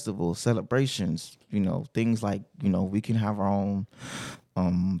 festivals, celebrations, things like, we can have our own.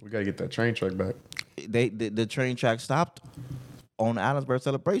 We gotta get that train track back. The train track stopped on the Allensworth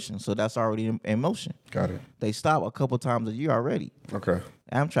celebration, so that's already in motion. Got it. They stop a couple times a year already. Okay.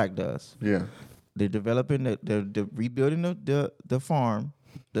 Amtrak does. Yeah. They're developing the rebuilding the farm.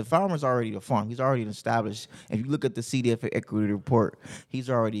 The farmer's already the farm. He's already established. If you look at the CDF Equity Report, he's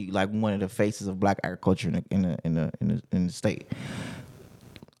already like one of the faces of Black agriculture in the state.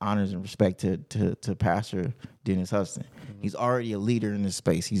 Honors and respect to Pastor Dennis Huston. He's already a leader in this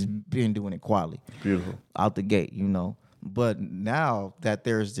space. He's been doing it quietly. Beautiful. Out the gate, But now that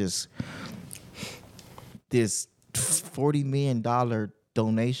there's this $40 million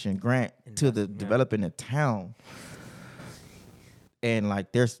donation grant to the developing the town, and like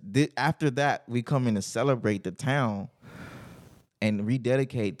after that we come in to celebrate the town and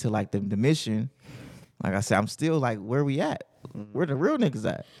rededicate to like the mission. Like I said, I'm still like, where we at? Where the real niggas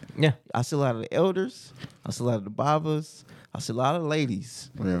at? Yeah. I see a lot of the elders. I see a lot of the babas. I see a lot of the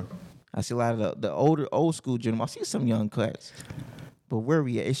ladies. Yeah. I see a lot of the old school gentlemen. I see some young cats. But where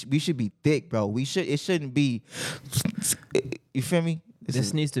we at? We should be thick, bro. It shouldn't be. You feel me?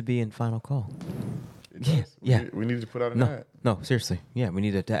 This needs to be in Final Call. It does. Yeah. We need to put out an ad. No, seriously. Yeah, we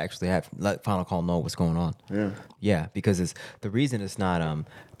need to actually let Final Call know what's going on. Yeah. Yeah, because the reason it's not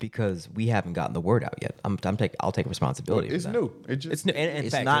because we haven't gotten the word out yet. I'll take responsibility. It's for that. new. It's new. And in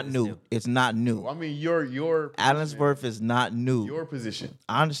It's fact, not it's new. It's not new. I mean, your Allensworth is not new. your position.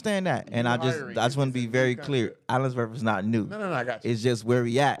 I understand that, and I just want to be very clear. Allensworth is not new. No, I got you. It's just where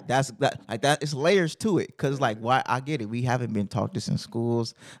we at. That's like that. It's layers to it. Cause like, why I get it. We haven't been taught this in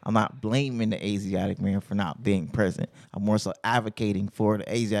schools. I'm not blaming the Asiatic man for not being present. I'm more so advocating for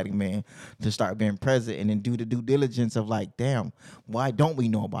the Asiatic man to start being present and then do the due diligence of like, damn, why don't we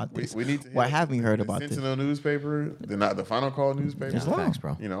know about this? We need to. Why haven't we heard about this? Sentinel newspaper, the Final Call newspaper. Islam. Facts,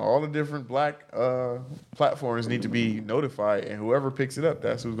 bro. All the different Black platforms need to be notified, and whoever picks it up,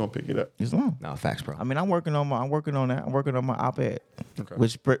 that's who's gonna pick it up. Islam. No, facts, bro. I mean, I'm working on that. I'm working on my op-ed, Okay.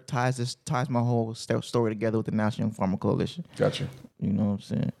 which ties my whole story together with the National Young Farmer Coalition. Gotcha. You know what I'm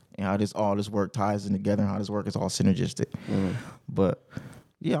saying? And how all this work ties in together, and how this work is all synergistic. But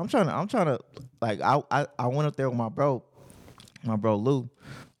yeah, I'm trying to like I went up there with my bro Lou.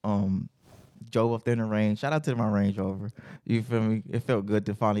 Drove up there in the range. Shout out to my Range Rover. You feel me? It felt good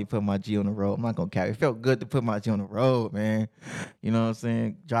to finally put my G on the road. I'm not gonna cap. It felt good to put my G on the road, man. You know what I'm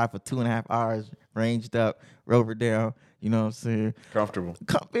saying? Drive for 2.5 hours, ranged up, Rover down. You know what I'm saying? Comfortable.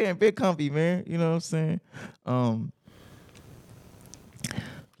 Big comfy, man. You know what I'm saying?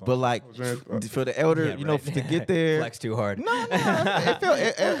 But like for the elder, Yeah, right. to get there, Flex too hard. No, it felt.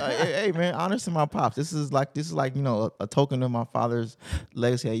 Hey, man, honest to my pops. This is like a token of my father's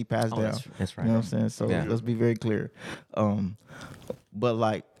legacy that he passed down. That's right. You know what I'm saying? So Yeah. let's be very clear. But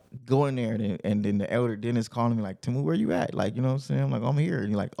like going there and then the elder Dennis calling me like, Timu, where you at? Like, you know what I'm saying? I'm like, I'm here. And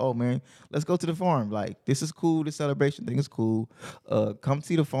you're like, oh man, let's go to the farm. Like, this is cool. This celebration thing is cool. Come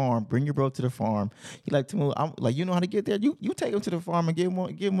see the farm. Bring your bro to the farm. He like, Timu, I'm like, you know how to get there? You take him to the farm and give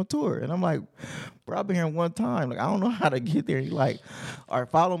him a tour. And I'm like, bro, I've been here one time. Like, I don't know how to get there. He like, all right,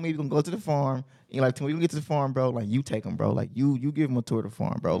 follow me. We're gonna go to the farm. You're like, Timu, we can get to the farm, bro. Like, you take him, bro. Like, you give him a tour of the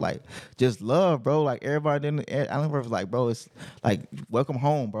farm, bro. Like, just love, bro. Like, everybody in Allensworth was like, bro, it's like, welcome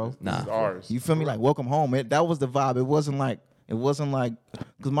home, bro. This is ours. You feel me? Like, welcome home. That was the vibe. It wasn't It wasn't like,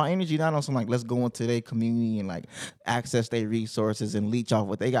 because my energy not on some like, let's go into their community and like access their resources and leech off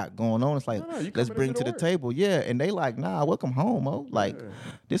what they got going on. It's like, No, you let's coming bring to to the the work. table. Yeah. And they like, nah, welcome home, oh. Like,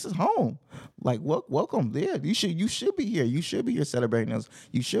 this is home. Like, welcome. Yeah, you should be here. You should be here celebrating us.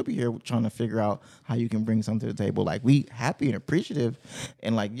 You should be here trying to figure out how you can bring something to the table. Like, we happy and appreciative.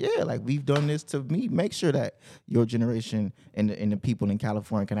 And like, yeah, like we've done this to make sure that your generation and the people in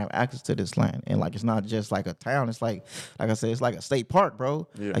California can have access to this land. And like, it's not just like a town. It's like I said, it's like a state park, bro.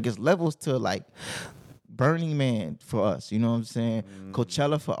 Yeah. Like, it's levels to like Burning Man for us. You know what I'm saying?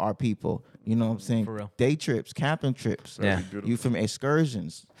 Coachella for our people. You know what I'm saying? For real. Day trips, camping trips. Yeah. Beautiful. You from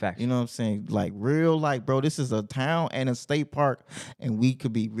excursions. Facts. You know what I'm saying? Like real, like, bro, this is a town and a state park, and we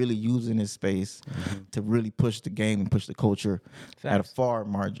could be really using this space to really push the game and push the culture at a Facts. far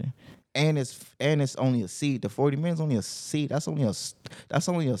margin. And it's only a seed. The 40 minutes only a seed. That's only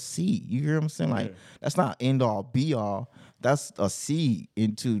a seed. You hear what I'm saying? Like, that's not end all be all. That's a seed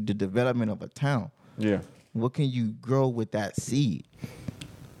into the development of a town. Yeah. What can you grow with that seed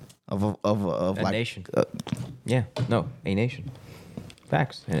of A like nation. Yeah, no, a nation.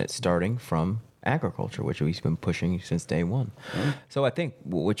 Facts. And it's starting from agriculture, which we've been pushing since day one. So I think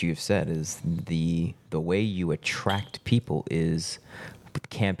what you've said is the way you attract people is with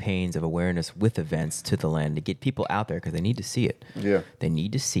campaigns of awareness with events to the land to get people out there because they need to see it. Yeah. They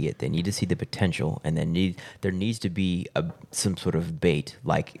need to see it. They need to see the potential, and there needs to be some sort of bait,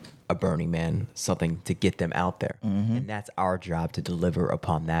 like a Burning Man, something to get them out there. And that's our job to deliver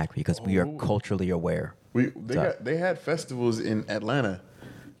upon that because we are culturally aware. They had festivals in Atlanta,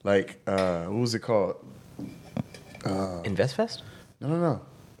 like what was it called? InvestFest? No.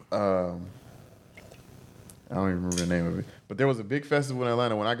 I don't even remember the name of it. But there was a big festival in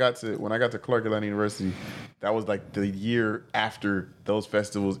Atlanta when I got to Clark Atlanta University. That was like the year after those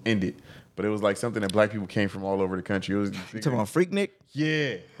festivals ended. But it was like something that black people came from all over the country. It was you talking about Freaknik?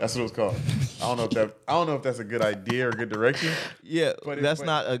 yeah, that's what it was called. I don't know if that's a good idea or good direction. Yeah, But that's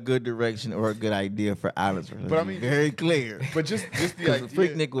not a good direction or a good idea for Islands. But I mean, very clear. But just the Because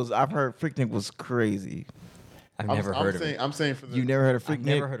idea. I've heard Freaknik was crazy. I've never heard of it. I'm saying for the You never heard of Freaknik? I've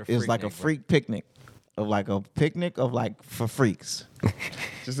never heard of It's like a Freaknik, but- freak picnic. Of like a picnic of like for freaks.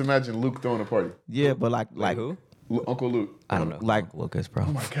 just imagine Luke throwing a party. Yeah, but like Who? Uncle Luke. I don't know. Like- Lucas, bro.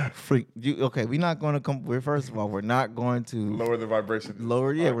 Oh my God. freak. Okay, we're not going to come. First of all, we're not going to Lower the vibration.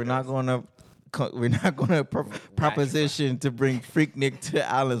 lower. Yeah, we're not going to. We're not going to proposition to bring Freaknik to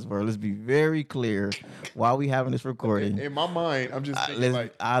Allensburg. Let's be very clear while we having this recording. In my mind, I'm just thinking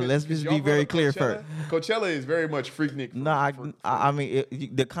let's just be y'all very brought up clear first. Coachella is very much Freaknik. No, I mean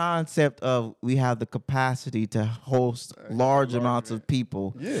the concept of we have the capacity to host large amounts of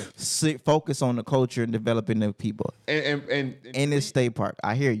people. Yeah. Focus on the culture and developing the people and in this state park.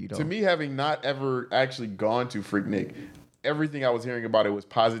 I hear you though. to me, having not ever actually gone to Freaknik, everything I was hearing about it was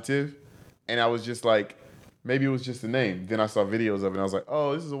positive, and I was just like, maybe it was just the name. Then I saw videos of it, and I was like,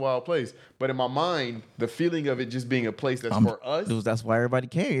 oh, this is a wild place. But in my mind, the feeling of it just being a place that's for us. That's why everybody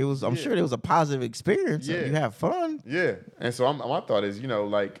came. I'm sure it was a positive experience. Yeah. You have fun. Yeah, and so my thought is,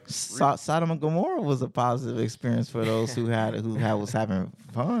 like Sodom and Gomorrah was a positive experience for those who was having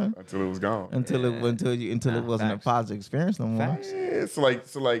fun until it was gone. until it wasn't a facts. positive experience no more. Facts. Yeah, so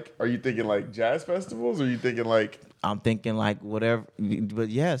like, are you thinking like jazz festivals, or are you thinking like? I'm thinking like whatever, but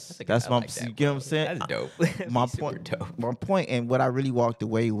yes, that's I my. like that, You get what I'm bro. saying? That's dope. My That's super point. dope. My point, and what I really walked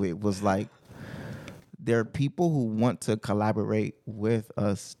away with was like, there are people who want to collaborate with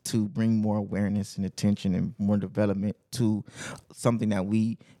us to bring more awareness and attention and more development to something that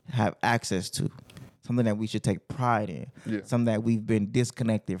we have access to. Something that we should take pride in. Yeah. Something that we've been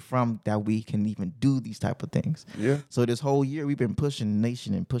disconnected from, that we can even do these type of things. Yeah. So this whole year we've been pushing the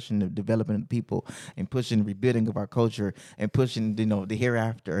nation and pushing the development of people and pushing the rebuilding of our culture and pushing the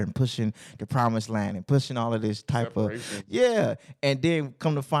hereafter and pushing the promised land and pushing all of this type Separation. of yeah. And then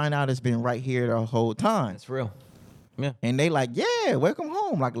come to find out it's been right here the whole time. That's real. Yeah. And they like, yeah, welcome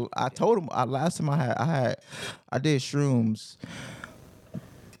home. Like I told them last time I did shrooms.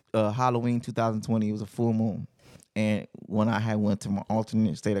 Halloween 2020, it was a full moon, and when I went to my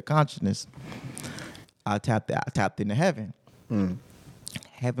alternate state of consciousness, I tapped into heaven.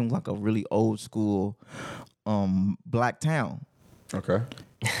 Heaven was like a really old school black town. Okay.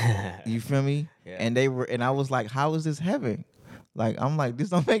 You feel me? Yeah. And I was like, how is this heaven? Like, I'm like, this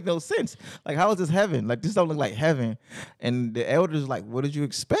don't make no sense. Like, how is this heaven? Like, this don't look like heaven. And the elders like, what did you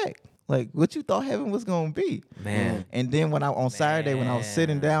expect? Like, what you thought heaven was gonna be? Man. And then on Saturday when I was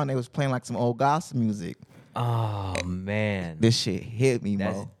sitting down, they was playing like some old gospel music. Oh man, This shit hit me,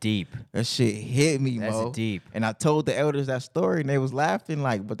 that's Mo. deep. That shit hit me, That's Mo. deep. And I told the elders that story, and they was laughing,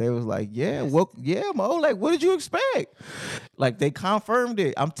 like, but they was like, yeah, Mo, like, what did you expect? Like, they confirmed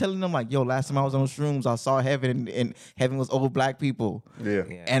it. I'm telling them, like, yo, last time I was on shrooms, I saw heaven, and heaven was old black people, Yeah.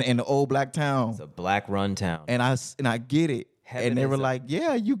 and in the old black town, It's a black run town. and I get it. Heaven And they is were a- like,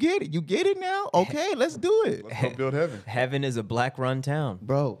 yeah, you get it now. Okay, let's do it, Let's go build heaven. Heaven is a black run town.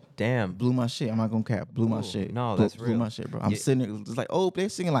 bro. Damn. Blew my shit. I'm not gonna cap. Blew my Ooh, shit. no, blew, that's blew real. my shit, bro. I'm Yeah. sitting there, it's like, oh, they're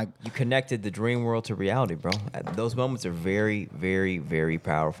singing like, You connected the dream world to reality, bro. Those moments are very, very, very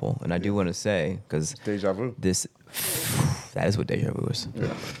powerful. And I do want to say, because Deja vu. this, that is what deja vu is.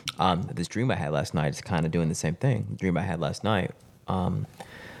 Yeah. This dream I had last night is kind of doing the same thing. The dream I had last night, I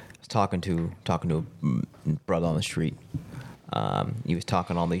was talking to a brother on the street. He was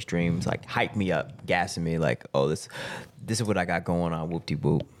talking all these dreams, like hyped me up, gassing me, like, oh, this is what I got going on,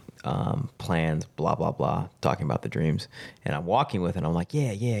 whoop-de-whoop. Plans, blah, blah, blah, talking about the dreams. And I'm walking with it, and I'm like,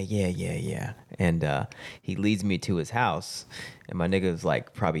 yeah. And he leads me to his house, and my nigga is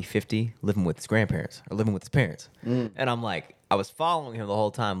like probably 50, living with his grandparents, or living with his parents. And I'm like, I was following him the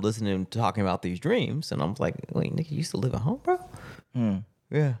whole time, listening to him talking about these dreams, and I'm like, wait, nigga, you used to live at home, bro?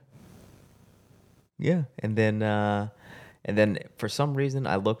 Yeah. Yeah. And then for some reason,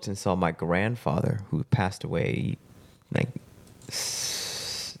 I looked and saw my grandfather, who passed away like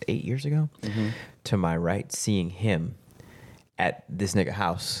 8 years ago, to my right, seeing him at this nigga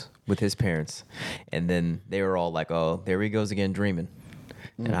house with his parents. And then they were all like, oh, there he goes again dreaming.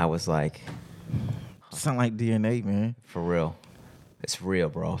 And I was like, sound like DNA, man. for real. It's real,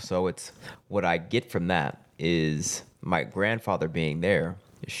 bro. So it's what I get from that is my grandfather being there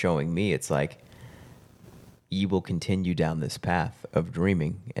is showing me it's like you will continue down this path of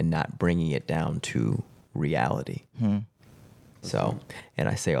dreaming and not bringing it down to reality. So, and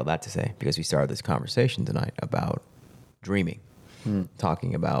I say all that to say, because we started this conversation tonight about dreaming,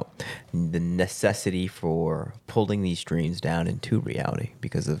 talking about the necessity for pulling these dreams down into reality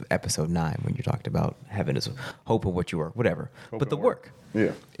because of episode 9, when you talked about heaven is hope in what you are, whatever. But the and work.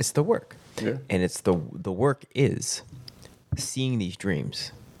 Yeah. It's the work. Yeah. And it's the work is seeing these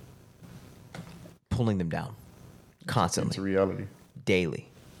dreams, pulling them down constantly, Into reality. daily,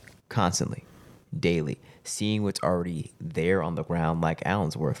 constantly, daily, seeing what's already there on the ground like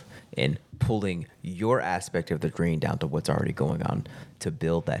Allensworth and pulling your aspect of the dream down to what's already going on to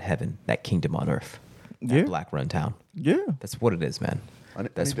build that heaven, that kingdom on earth, that Yeah. black run town. Yeah. That's what it is, man. I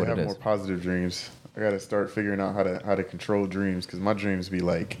That's need to what have it more is. positive dreams. I gotta start figuring out how to control dreams, because my dreams be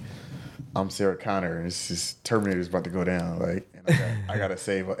like, I'm Sarah Connor and it's just Terminator's about to go down, like, and I gotta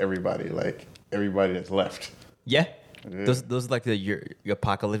save everybody, like everybody that's left. Yeah. Yeah. Those are like your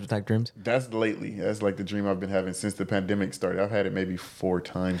apocalyptic type dreams. That's lately. That's like the dream I've been having since the pandemic started. I've had it maybe 4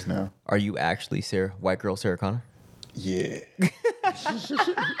 times now. Are you actually white girl Sarah Connor? Yeah.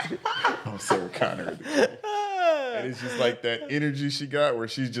 I'm Sarah Connor. And it's just like that energy she got where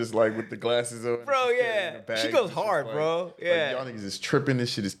she's just like with the glasses on. Bro, she's yeah. carrying the bag, She and goes it's just hard, like- bro. like, Yeah. y'all niggas is tripping. This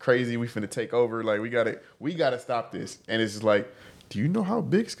shit is crazy. We finna take over. Like, we gotta stop this. And it's just like, do you know how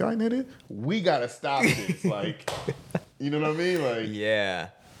big Skynet is? We gotta stop this. Like, you know what I mean? Like, Yeah.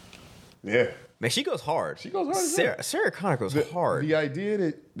 yeah. Man, she goes hard. She goes hard as hell. Sarah Connor goes hard. The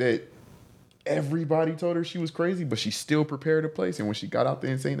idea that everybody told her she was crazy, but she still prepared a place. And when she got out the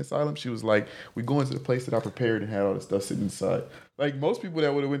insane asylum, she was like, we go into the place that I prepared and had all the stuff sitting inside. Like, most people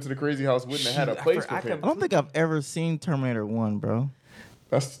that would have went to the crazy house wouldn't have had a place prepared. I don't think I've ever seen Terminator 1, bro.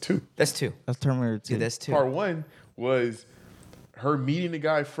 That's 2. That's 2. That's Terminator 2. Yeah, that's 2. Part 1 was her meeting the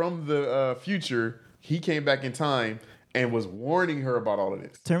guy from the future. He came back in time and was warning her about all of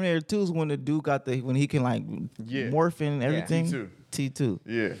this. Terminator 2 is when the dude when he can like Yeah. morph and everything. T2. T2.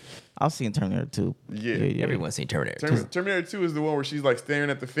 Yeah. I've seen Terminator 2. Yeah. Everyone's seen Terminator 2. Terminator 2 is the one where she's like staring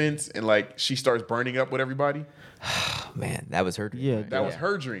at the fence and like she starts burning up with everybody. Man, that was her dream. Yeah, right? That was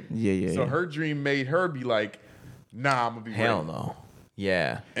her dream. Yeah. So her dream made her be like, nah, I'm gonna be Hell ready. no.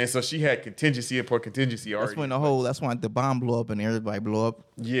 Yeah. And so she had contingency upon contingency already. That's when that's when the bomb blew up and everybody blew up.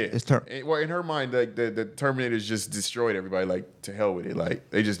 Yeah. It's Well, in her mind, like the Terminators just destroyed everybody. Like, to hell with it. Like,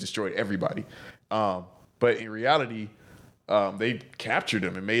 they just destroyed everybody. But in reality, they captured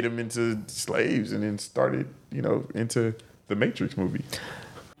them and made them into slaves, and then started, into the Matrix movie.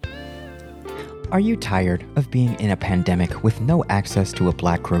 Are you tired of being in a pandemic with no access to a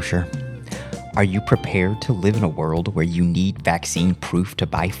black grocer? Are you prepared to live in a world where you need vaccine proof to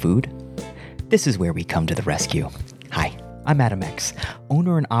buy food? This is where we come to the rescue. Hi, I'm Adam X,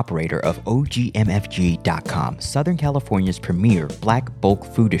 owner and operator of OGMFG.com, Southern California's premier black bulk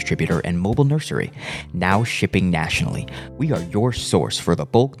food distributor and mobile nursery, now shipping nationally. We are your source for the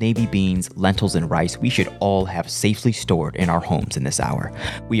bulk navy beans, lentils, and rice we should all have safely stored in our homes in this hour.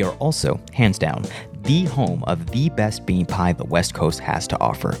 We are also, hands down, the home of the best bean pie the West Coast has to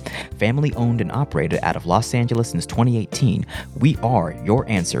offer. Family owned and operated out of Los Angeles since 2018, we are your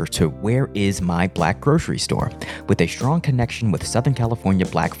answer to where is my black grocery store. With a strong connection with Southern California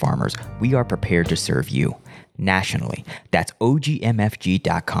black farmers, we are prepared to serve you nationally. That's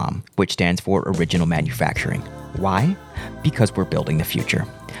OGMFG.com, which stands for Original Manufacturing. Why? Because we're building the future.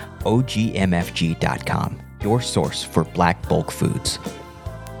 OGMFG.com, your source for black bulk foods.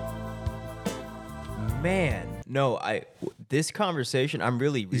 Man, no, this conversation, I'm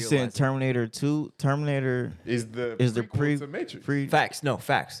really You realizing. said Terminator 2. Terminator Is the prequel to Matrix? Facts, no,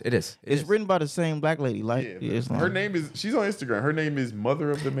 facts. It is. It's written by the same black lady. Like, Yeah, it's her like- name is. She's on Instagram. Her name is Mother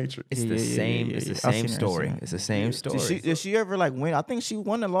of the Matrix. It's Yeah, the yeah, same. yeah, It's the yeah. I've same seen her, story. I've seen her. It's the same story. Did she ever like win? I think she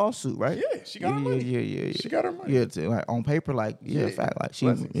won the lawsuit, right? Yeah, she got her money. Yeah. She got her money. Yeah, like on paper, like Yeah. fact, like she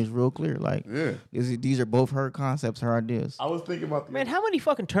Blessings. is real clear. Like, Yeah. these are both her concepts, her ideas. I was thinking about the Man, how many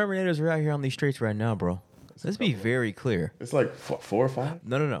fucking Terminators are out here on these streets right now, bro? Let's be very clear. It's like 4 or 5.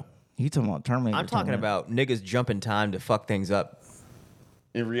 No. You talking about Terminator? I'm talking about niggas jumping time to fuck things up.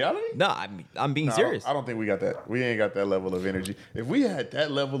 In reality, No, I'm being No, serious. I don't think we got that. We ain't got that level of energy. If we had that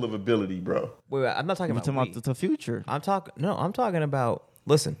level of ability, bro. Wait, I'm not talking I'm about. talking we. about the future. I'm talking about.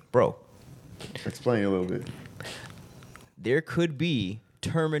 Listen, bro. Explain a little bit. There could be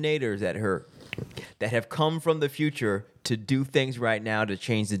Terminators that have come from the future to do things right now to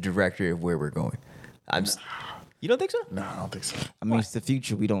change the trajectory of where we're going. You don't think so? No, I don't think so. I mean, it's the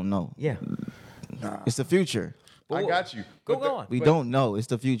future. We don't know. Yeah. It's the future. I got you. Go But the- on. We but- don't know. It's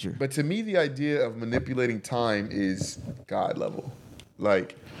the future. But to me, the idea of manipulating time is God level.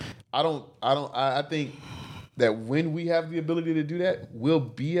 Like, I think that when we have the ability to do that, we'll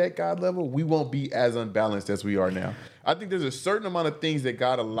be at God level. We won't be as unbalanced as we are now. I think there's a certain amount of things that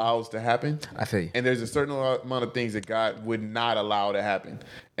God allows to happen. I feel you. And there's a certain amount of things that God would not allow to happen.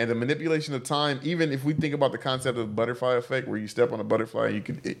 And the manipulation of time, even if we think about the concept of the butterfly effect, where you step on a butterfly and you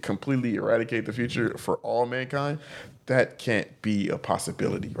can completely eradicate the future for all mankind, that can't be a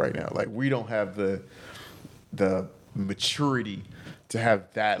possibility right now. Like, we don't have the maturity to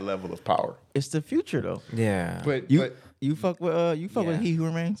have that level of power. It's the future, though. Yeah. But You fuck with Yeah. He Who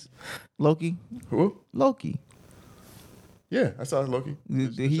Remains, Loki. who? Loki. Yeah, I saw Loki.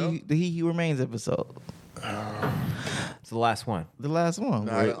 The He Who Remains episode. It's the last one. The last one.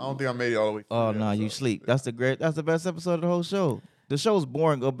 Nah, I don't think I made it all the way through. Oh the no, you episode. sleep. That's the best episode of the whole show. The show's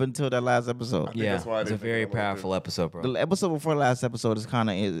boring up until that last episode. think that's why I It's a didn't think very all the way powerful episode, bro. The episode before last episode is kind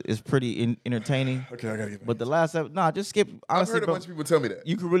of is pretty entertaining. Okay, I gotta get back. But the last episode, just skip. I've Honestly, heard a bro, bunch of people tell me that.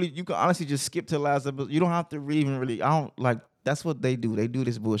 you can honestly just skip to the last episode. You don't have to even really. I don't like. That's what they do. They do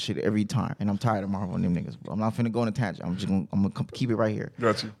this bullshit every time, and I'm tired of Marvel and them niggas. Bro. I'm not finna go on a tangent. I'm gonna keep it right here.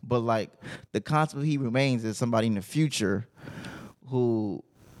 Got you. But like the concept of He Remains is somebody in the future who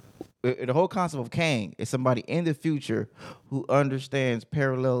the whole concept of Kang is somebody in the future who understands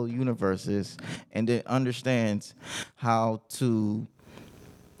parallel universes and then understands how to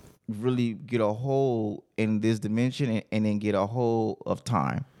really get a hold in this dimension and then get a hold of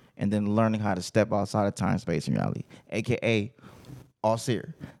time and then learning how to step outside of time, space, and reality, aka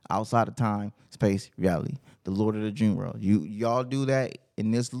Alseer, outside of time, space, reality, the Lord of the Dream World. Y'all do that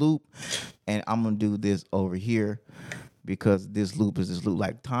in this loop, and I'm gonna do this over here because this loop is this loop.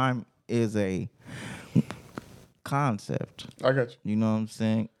 Like time is a concept. I got you. You know what I'm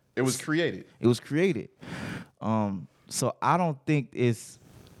saying? It was created. It was created. So I don't think it's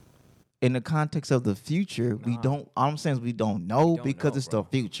in the context of the future. We don't. All I'm saying is we don't know because it's the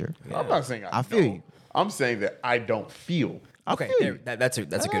future. I'm not saying I feel know. you. I'm saying that I don't feel. Okay, feel there, you. that's a good.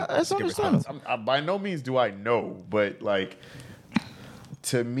 That's That's a good response. understandable. By no means do I know, but like,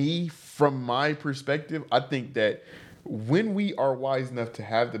 to me, from my perspective, I think that when we are wise enough to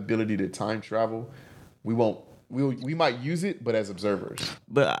have the ability to time travel, we won't. We might use it, but as observers.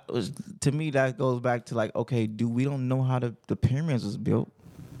 But to me, that goes back to like, okay, we don't know how the pyramids was built,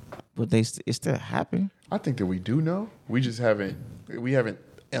 but it still happened. I think that we do know. We just haven't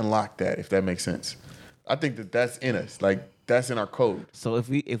unlocked that, if that makes sense. I think that that's in us. Like, that's in our code. So if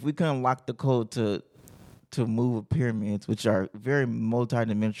we can unlock the code to move pyramids, which are very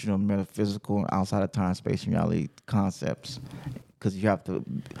multidimensional, metaphysical, and outside of time, space, and reality concepts, because you have to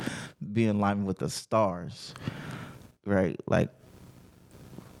be in alignment with the stars, right? Like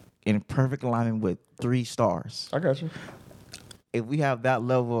in perfect alignment with 3 stars. I got you. If we have that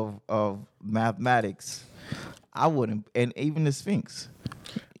level of mathematics, I wouldn't, and even the Sphinx,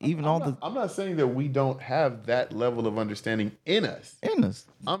 even all the I'm not saying that we don't have that level of understanding in us. in us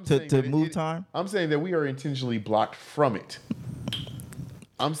I'm to saying that move time I'm saying that we are intentionally blocked from it.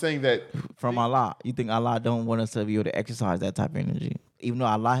 I'm saying that from Allah. You think Allah don't want us to be able to exercise that type of energy, even though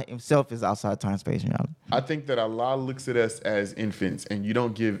Allah Himself is outside time, space, and reality. I think that Allah looks at us as infants, and you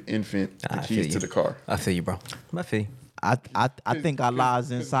don't give infant the I feel keys to you. the car. I feel you, bro. I feel you. I think Allah is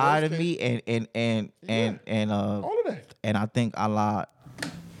 'cause inside of worst me, and All of that. and I think Allah.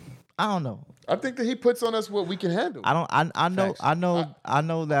 I don't know. I think that He puts on us what we can handle. I know. Facts. I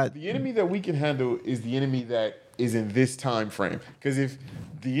know that. The enemy that we can handle is the enemy that is in this time frame. Because if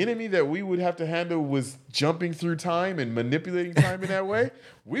the enemy that we would have to handle was jumping through time and manipulating time in that way,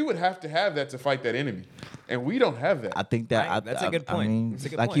 we would have to have that to fight that enemy, and we don't have that. I think that Right, that's a good I point. mean, That's a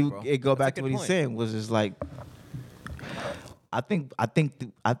good like point, you, bro. it go That's a back to good what he's point. saying was just like, I think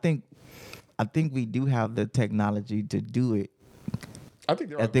we do have the technology to do it. I think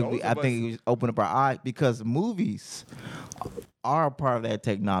there are I think those we of us- just open up our eyes because movies are a part of that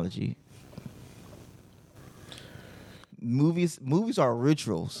technology. Movies are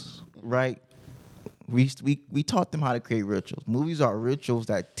rituals, right? We taught them how to create rituals. Movies are rituals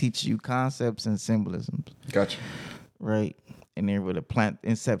that teach you concepts and symbolisms, Gotcha. right? And they're with a plant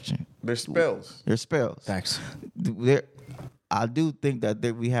inception. They're spells. They're spells. Facts. I do think that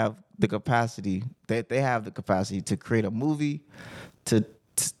we have the capacity, that they have the capacity to create a movie, to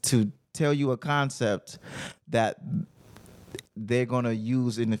tell you a concept that they're gonna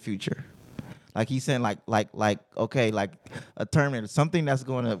use in the future. Like he's saying, like a Terminator, something that's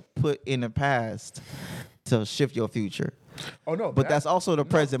gonna put in the past to shift your future. Oh no! But that's also the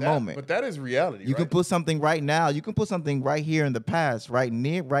present moment. But that is reality. You can right? put something right now. You can put something right here in the past, right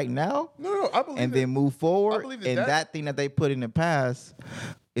now, No, I believe and that. then move forward. believe And that- that thing that they put in the past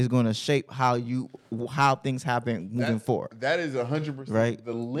is going to shape how things happen moving forward. That is 100% Right?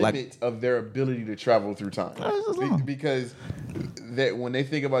 the Like- limit of their ability to travel through time. That's just long. Because that when they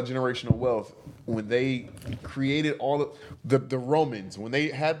think about generational wealth, when they created all of the Romans, when they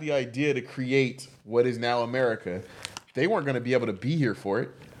had the idea to create what is now America, they weren't going to be able to be here for it.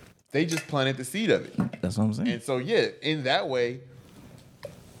 They just planted the seed of it. That's what I'm saying. And so, yeah, in that way,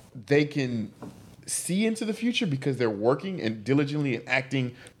 they can see into the future because they're working and diligently and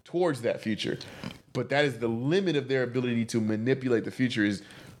acting towards that future. But that is the limit of their ability to manipulate the future. Is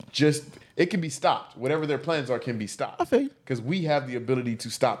just it can be stopped. Whatever their plans are can be stopped. I feel you. Because we have the ability to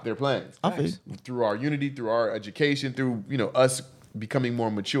stop their plans. I feel you. Through our unity, through our education, through us becoming more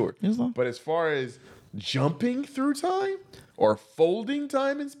mature. Yes, sir. But as far as jumping through time or folding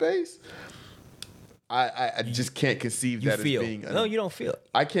time and space, I just can't conceive You that feel. as being. No, you don't feel it.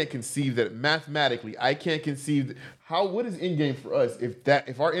 I can't conceive that mathematically. I can't conceive what is in game for us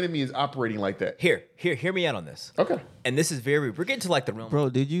if our enemy is operating like that. Hear me out on this. Okay. And this is we're getting to like the realm. Bro,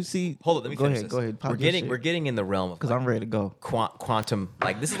 did you see? Hold on, let me go finish ahead. this. Go ahead. Pop We're getting in the realm of because I'm ready to go. quantum,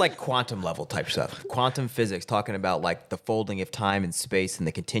 like this is like quantum level type stuff. Quantum physics, talking about like the folding of time and space and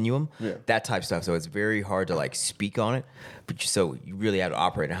the continuum, Yeah. that type stuff. So it's very hard to like speak on it, but so you really have to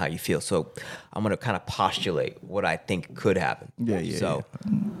operate on how you feel. So I'm gonna kind of postulate what I think could happen. Yeah. So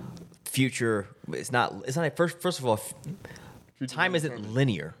future, it's not like first of all. Time isn't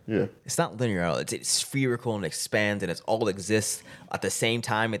linear. Yeah. It's not linear at all. It's spherical and expands, and it's all exists at the same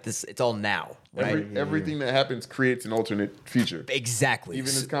time. It's all now, right? Everything that happens creates an alternate future. Exactly. Even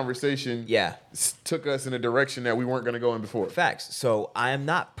this conversation Yeah. took us in a direction that we weren't going to go in before. Facts. So I am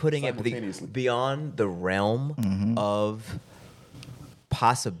not putting it Simultaneously. beyond the realm of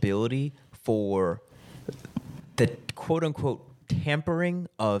possibility for the quote unquote tampering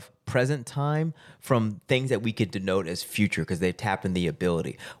of present time from things that we could denote as future because they've tapped in the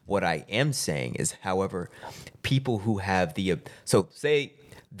ability. What I am saying is, however, people who have so say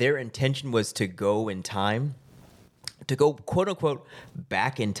their intention was to go in time, to go quote unquote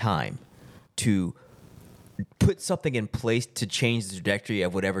back in time to put something in place to change the trajectory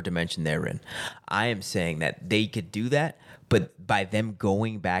of whatever dimension they're in. I am saying that they could do that, but by them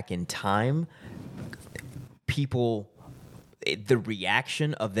going back in time, the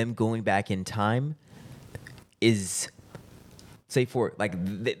reaction of them going back in time is, say for like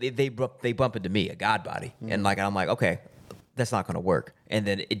they bump into me, a god body, and like I'm like, okay, that's not going to work. And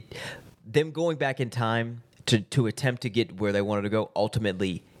then them going back in time to attempt to get where they wanted to go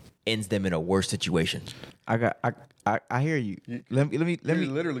ultimately ends them in a worse situation. I hear you. Let me You're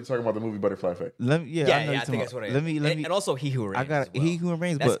literally talking about the movie Butterfly Effect. I know you're I talking think that's about. what it is. Let me and also He Who Remains. I got as well. He Who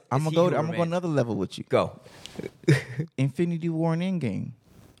Remains, That's- but I'm it's gonna He go Who another Remains. level with you. Go. Infinity War and Endgame.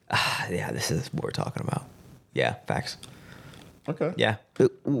 Yeah, this is what we're talking about. Yeah, facts. Okay. Yeah.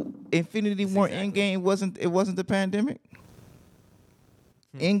 Infinity War Endgame wasn't the pandemic.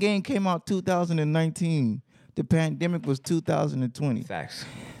 Endgame came out 2019. The pandemic was 2020. Facts.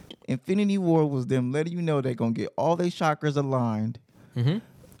 Infinity War was them letting you know they're gonna get all their chakras aligned, Mm-hmm.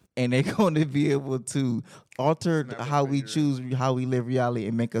 and they're going to be able to alter Snap a how we finger. choose how we live reality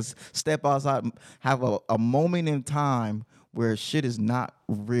and make us step outside, have a moment in time where shit is not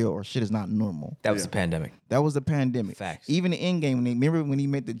real or shit is not normal. That was Yeah. the pandemic. That was the pandemic. Facts. Even the Endgame, remember when he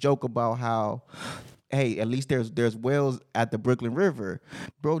made the joke about how, hey, at least there's whales at the Brooklyn River,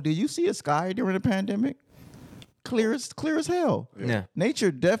 bro. Did you see a sky during the pandemic? Clear as hell. Yeah.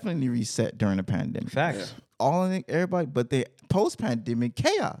 Nature definitely reset during the pandemic. Facts. All in it, everybody, but the post-pandemic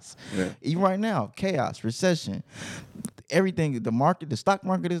chaos. Yeah. Even right now, chaos, recession, everything. The stock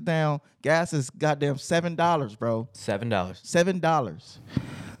market is down. Gas is goddamn $7, bro. $7. $7.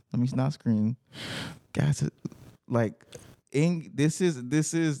 Let me not scream. Gas is like, this is,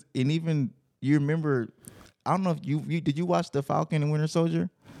 and even you remember. I don't know if you did you watch the Falcon and Winter Soldier?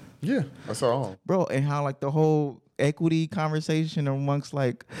 Yeah, I saw all. Bro, and how like the whole equity conversation amongst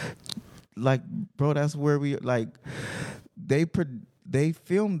like bro, that's where we like they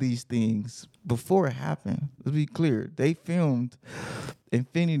filmed these things before it happened. Let's be clear. They filmed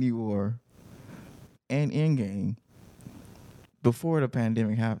Infinity War and Endgame before the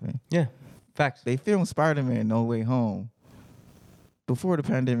pandemic happened. Yeah. Facts. They filmed Spider-Man No Way Home before the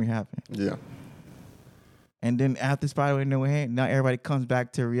pandemic happened. Yeah. And then after Spider-Man No Way Home, now everybody comes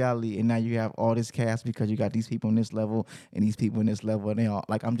back to reality, and now you have all this cast because you got these people on this level and these people on this level, and they all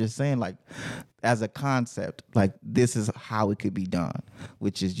like. I'm just saying, like, as a concept, like this is how it could be done,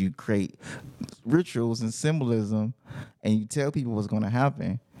 which is you create rituals and symbolism, and you tell people what's going to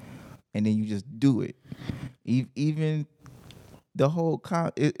happen, and then you just do it. Even the whole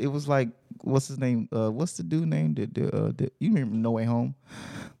it was like, what's his name? What's the dude name? You remember No Way Home?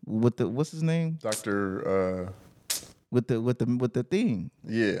 With the what's his name? Dr. With the thing.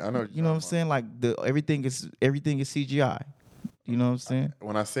 Yeah, I know. You know what I'm saying? Like everything is CGI. You know what I'm saying?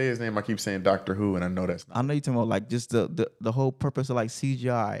 When I say his name, I keep saying Doctor Who, and I know that's not. I know you're talking about like just the whole purpose of like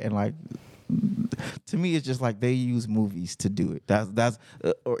CGI, and like to me it's just like they use movies to do it. That's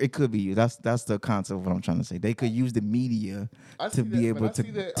or it could be you. That's the concept of what I'm trying to say. They could use the media I to see be that, but able I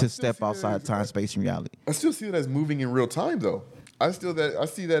see that- I to still step see that outside as- time, space, and reality. I still see it as moving in real time, though. I see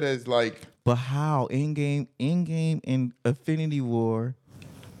that as like. But how Endgame and Infinity War?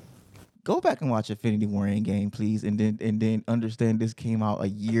 Go back and watch Infinity War Endgame, please, and then understand this came out a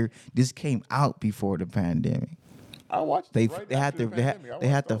year. This came out before the pandemic. I watched. They it right they had after to the they had, pandemic. I they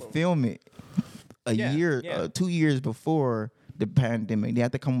had watched to all of them. film it a Yeah, year, yeah. 2 years before the pandemic. They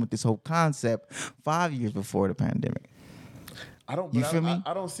had to come up with this whole concept 5 years before the pandemic. I don't. You but feel me?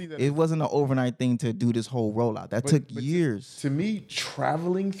 I don't see that. It wasn't an overnight thing to do this whole rollout. That took but years. To me,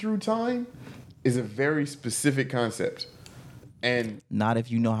 traveling through time is a very specific concept, and Not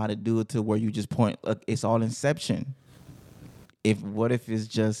if you know how to do it to where you just point. Look, it's all Inception. What if it's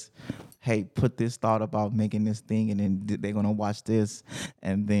just, hey, put this thought about making this thing, and then they're gonna watch this,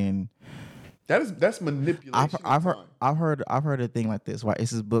 and then that's manipulation. I've of heard time. I've heard a thing like this. Right?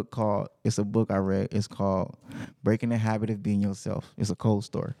 It's a book I read. It's called Breaking the Habit of Being Yourself. It's a cold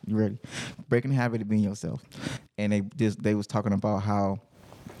story. You ready? Breaking the Habit of Being Yourself. And they was talking about how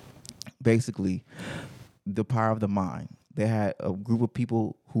basically the power of the mind. They had a group of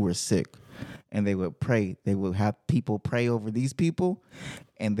people who were sick, and they would pray. They would have people pray over these people,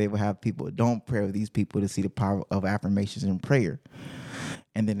 and they would have people don't pray over these people to see the power of affirmations and prayer.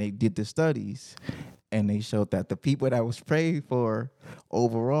 And then they did the studies, and they showed that the people that was prayed for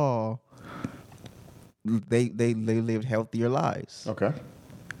overall, they lived healthier lives. Okay.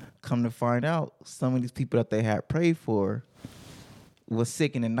 Come to find out, some of these people that they had prayed for was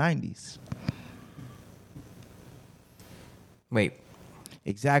sick in the 90s. Wait.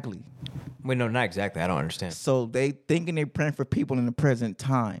 Exactly. Wait, no, not exactly. I don't understand. So they thinking they're praying for people in the present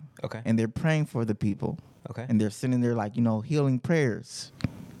time. Okay. And they're praying for the people. Okay. And they're sitting there like, healing prayers.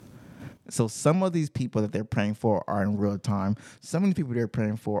 So some of these people that they're praying for are in real time. Some of the people they're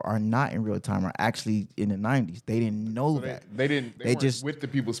praying for are not in real time, are actually in the 90s. They didn't know So that. they didn't. They weren't just with the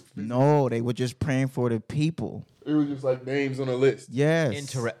people's. No, they were just praying for the people. It was just like names on a list.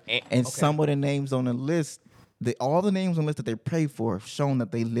 Yes. And okay. some of the names on the list, all the names on the list that they prayed for have shown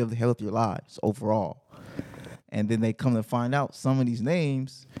that they lived healthier lives overall. And then they come to find out some of these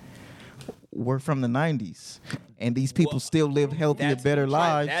names were from the 90s. And these people still live healthier, That's better right,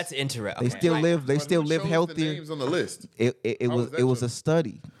 lives. That's interesting. They still live. They But still who live chose healthier. The names on the list. It How was was that it was a chosen?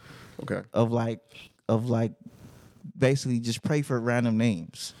 study Okay. of like basically just pray for random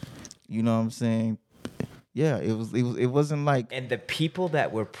names. You know what I'm saying? Yeah, it wasn't like And the people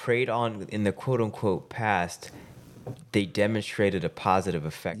that were preyed on in the quote unquote past, they demonstrated a positive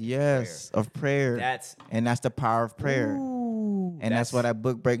effect. of yes of prayer. That's- that's the power of prayer. And that's why that's- that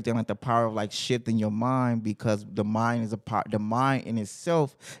book breaks down like the power of like shifting your mind, because the mind is a part. The mind in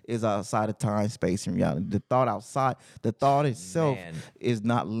itself is outside of time, space, and reality. The thought itself Man. is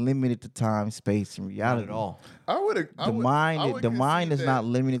not limited to time, space, and Not reality. at all. The mind is not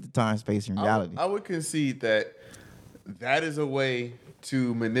limited to time, space, and reality. I would concede that is a way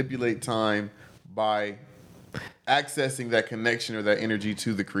to manipulate time by accessing that connection or that energy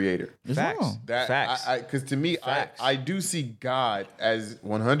to the creator. It's Facts. wrong. That Facts. because to me, Facts. I do see God as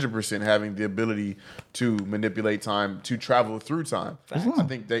 100% having the ability to manipulate time, to travel through time. I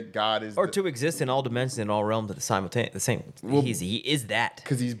think that God is Or to exist in all dimensions and all realms at the same. He is that.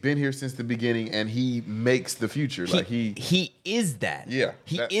 because he's been here since the beginning and he makes the future. He is that. Yeah,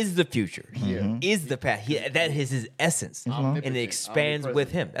 He that- is the future. He Yeah. is the past. That is his essence. And it Omnipotent, expands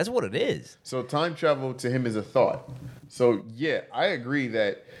with him. That's what it is. So time travel to him is a thought. So yeah, I agree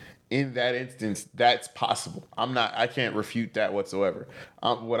that in that instance, that's possible. I can't refute that whatsoever.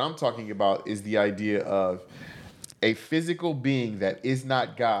 What I'm talking about is the idea of a physical being that is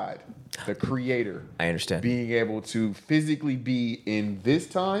not God, the creator. I understand. Being able to physically be in this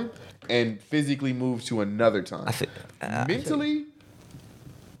time and physically move to another time. Mentally,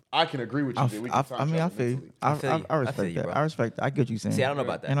 I can agree with you. that we can time I travel feel you. mentally. I feel you. I feel respect you, that. bro. I respect that. I get what you're saying. See, I don't know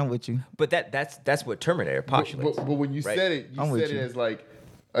about that. And I'm with you. But that's what Terminator postulates. But when you right? said it, I'm you with said it you. as like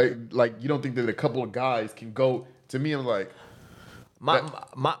you don't think that a couple of guys can go. To me, I'm like,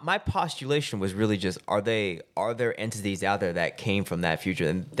 My postulation was really just are there entities out there that came from that future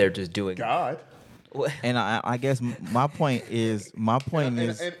and they're just doing God. And I guess my point is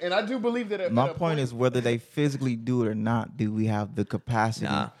And I do believe that. my point is whether they physically do it or not. Do we have the capacity,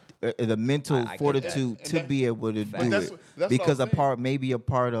 Nah. The mental I get fortitude that. to And be able to But do that's it? what- that's Because what I'm saying. maybe a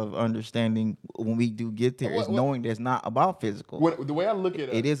part of understanding when we do get there is What- knowing that it's not about physical. the way I look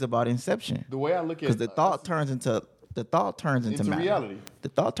at It is about inception. The way I look at Because the thought turns into matter. reality. The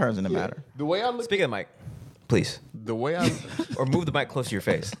thought turns into matter. The way I look. Speak of the mic, please. The way I. Or move the mic close to your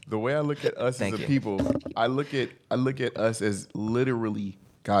face. The way I look at us Thank as a you. people, I look at us as literally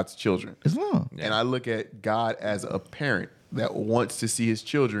God's children. Islam. And I look at God as a parent that wants to see his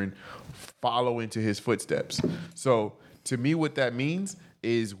children follow into his footsteps. So to me, what that means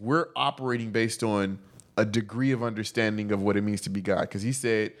is we're operating based on a degree of understanding of what it means to be God. Because he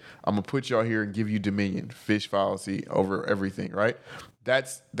said, I'm going to put y'all here and give you dominion, fish, fallacy, over everything, right?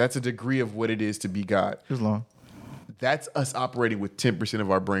 That's a degree of what it is to be God. Islam. That's us operating with 10%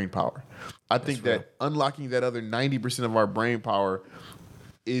 of our brain power. I think that unlocking that other 90% of our brain power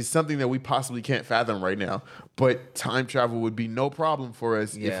is something that we possibly can't fathom right now. But time travel would be no problem for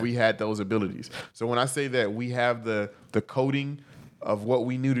us Yeah. if we had those abilities. So when I say that we have the coding of what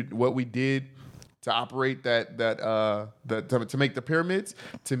we knew what we did to operate to make the pyramids,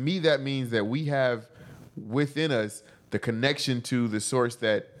 to me that means that we have within us the connection to the source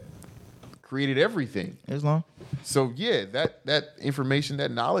that created everything. Islam. So yeah, that information,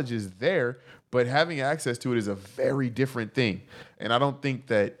 that knowledge is there, but having access to it is a very different thing. And I don't think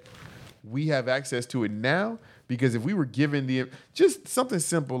that we have access to it now, because if we were given just something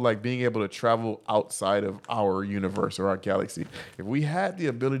simple like being able to travel outside of our universe or our galaxy, if we had the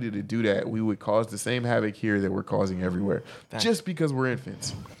ability to do that, we would cause the same havoc here that we're causing everywhere, just because we're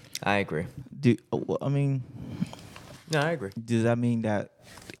infants. I agree. I mean, No, I agree. does that mean that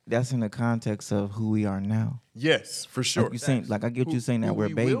that's in the context of who we are now? Yes, for sure. Like you saying, like I get you saying that Who we're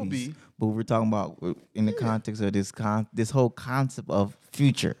we will babies, be. but we're talking about in the context of this whole concept of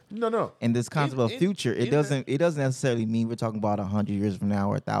future. No. And this concept of future, it doesn't necessarily mean we're talking about 100 years from now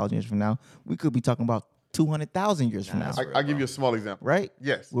or 1,000 years from now. We could be talking about 200,000 years from now, I'll give you a small example. right?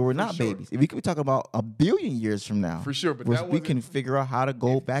 Yes. Where we're for not sure. babies. If we could be talking about 1 billion years from now, For sure, but we that wasn't- can figure out how to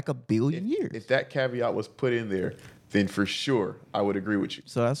go back 1 billion years. If that caveat was put in there, then for sure I would agree with you.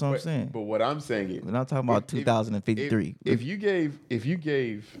 So that's what I'm saying. But what I'm saying is, We're not talking about 2053. If you gave,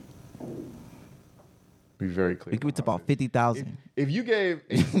 be very clear. We could talk about 50,000. If you gave,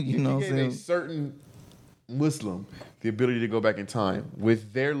 if You know you what I'm gave a saying? certain Muslim the ability to go back in time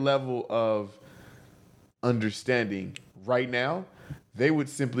with their level of understanding right now, they would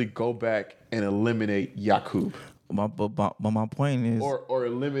simply go back and eliminate Yaqub But my point is, or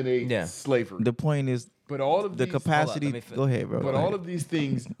eliminate Yeah. slavery. the point is, But all of the these, capacity. let me Go ahead, bro. But Go all ahead. of these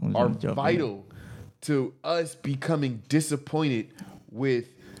things I'm are gonna jump in. vital to us becoming disappointed with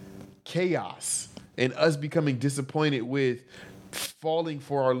chaos and us becoming disappointed with falling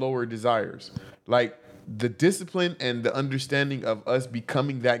for our lower desires. Like the discipline and the understanding of us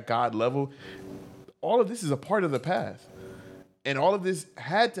becoming that God level, all of this is a part of the path. And all of this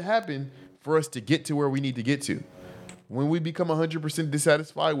had to happen for us to get to where we need to get to. When we become 100%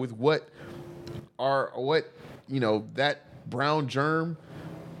 dissatisfied with what that brown germ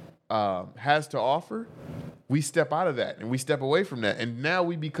has to offer, we step out of that and we step away from that. And now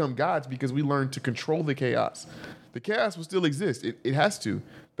we become gods because we learn to control the chaos. The chaos will still exist. It has to.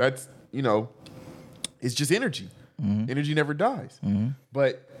 That's, it's just energy. Energy never dies.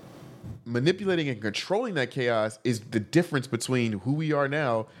 But manipulating and controlling that chaos is the difference between who we are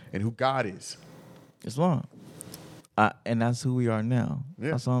now and who God is. Islam. And that's who we are now.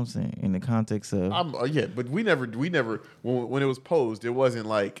 Yeah. That's what I'm saying. In the context of, But we never. When it was posed, it wasn't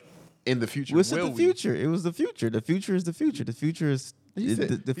like in the future. what's the future? It was the future. The future is the future. The future is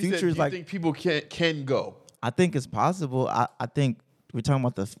the future is like. Do you think people can go? I think it's possible. I think we're talking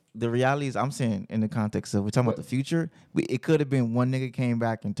about the realities. I'm saying in the context of we're talking about the future. It could have been one nigga came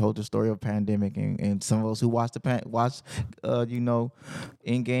back and told the story of pandemic, and some of us who watched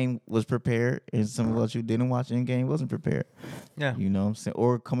Endgame was prepared, and some of us who didn't watch Endgame wasn't prepared. Yeah. You know what I'm saying?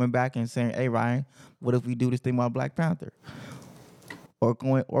 Or coming back and saying, "Hey Ryan, what if we do this thing about Black Panther?" Or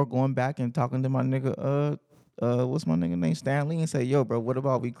going back and talking to my nigga what's my nigga name, Stan Lee, and say, "Yo, bro, what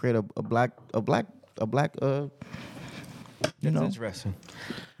about we create a black That's interesting.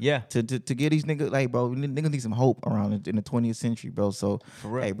 Yeah. to get these niggas, like, bro, niggas need some hope around in the 20th century, bro. So,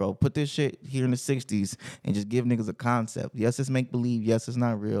 real. hey, bro, put this shit here in the 60s and just give niggas a concept. Yes, it's make believe. Yes, it's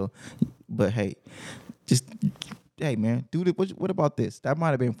not real. But hey, just, hey, man, dude, what about this? That might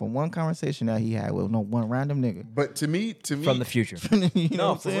have been from one conversation that he had with one random nigga. But to me, From the future. You know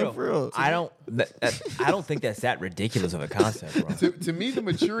what I'm for saying? real. For real. I don't think that's that ridiculous of a concept, bro. to me, the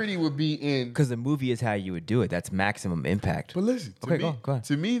maturity would be in. Because the movie is how you would do it. That's maximum impact. But listen, Okay, go ahead.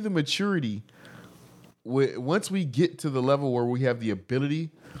 to me, the maturity, once we get to the level where we have the ability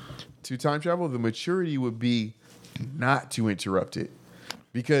to time travel, the maturity would be not to interrupt it.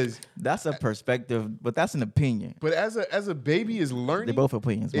 Because That's a perspective, but that's an opinion. but as a baby is learning, They're both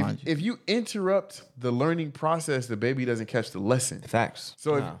opinions, mind you. if you interrupt the learning process, the baby doesn't catch the lesson. Facts.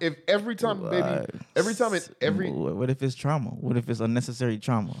 So Nah. if every time What if it's trauma? What if it's unnecessary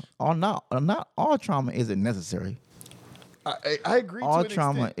trauma? Not all trauma isn't necessary. I agree. All to an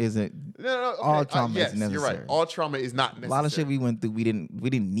trauma extent. isn't. No, okay. all trauma yes, is necessary. You're right. All trauma is not necessary. A lot of shit we went through, we didn't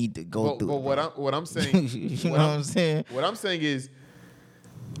need to go through. But it, what I'm saying, you know what I'm saying? What I'm saying is,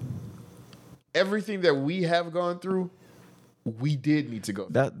 everything that we have gone through, we did need to go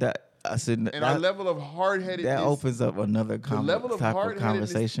through. That I said. And our level of hard-headedness. that opens up another level of type of hard-headedness-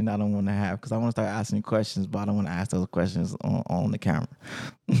 conversation I don't want to have because I want to start asking questions, but I don't want to ask those questions on the camera.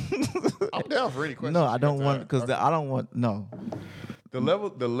 I'm down for any question. No, I don't want because I don't want no. The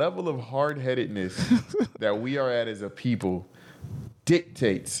level of hard-headedness that we are at as a people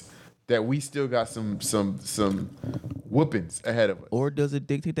dictates that we still got some whoopings ahead of us. Or does it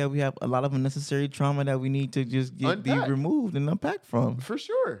dictate that we have a lot of unnecessary trauma that we need to just be Unpack. removed and unpacked from? For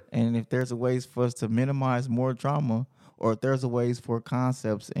sure. And if there's a ways for us to minimize more trauma, or if there's a ways for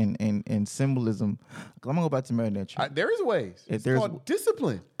concepts and symbolism, 'cause I'm gonna go back to married nature. There is ways. If It's there's- called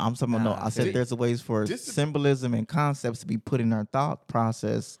discipline. I'm talking about no. I said see, there's a ways for symbolism and concepts to be put in our thought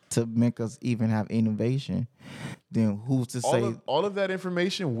process to make us even have innovation. Then who's to say? All of that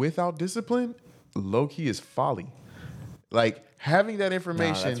information without discipline, low key is folly. Like having that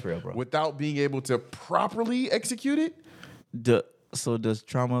information that's real, bro. without being able to properly execute it. So does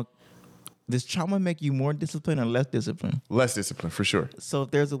trauma make you more disciplined or less disciplined? Less discipline for sure. So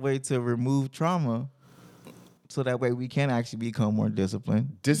if there's a way to remove trauma, so that way we can actually become more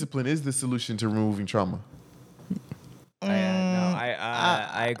disciplined. Discipline is the solution to removing trauma.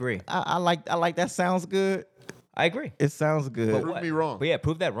 I agree. I like that. Sounds good. I agree. It sounds good. Prove me wrong. But yeah,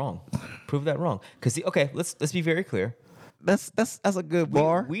 prove that wrong. Prove that wrong. Because let's be very clear. That's a good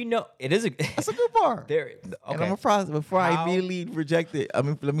bar. We know it is a. That's a good bar. There. And Okay. I'm a process before I How- immediately reject it. I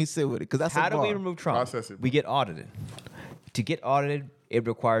mean, let me sit with it because that's How a do bar. we remove trauma? Process it. We get audited. To get audited, it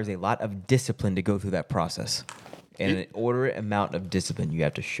requires a lot of discipline to go through that process, and an orderate amount of discipline. You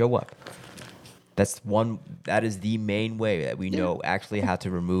have to show up. That is the main way that we know actually how to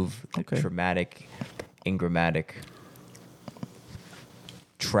remove the Okay. traumatic, engrammatic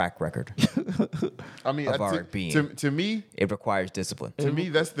track record. I mean, Of our being. to me, It requires discipline.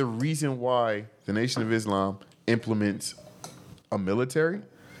 that's the reason why the Nation of Islam implements a military,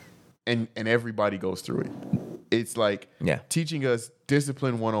 and everybody goes through it. It's like Yeah. teaching us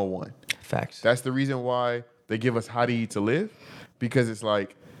discipline 101. Facts. That's the reason why they give us how to eat to live, because it's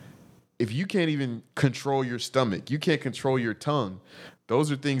like if you can't even control your stomach, you can't control your tongue.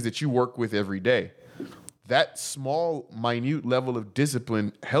 Those are things that you work with every day. that small, minute level of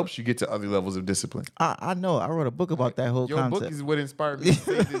discipline helps you get to other levels of discipline. I know. I wrote a book about that whole Your concept. book is what inspired me to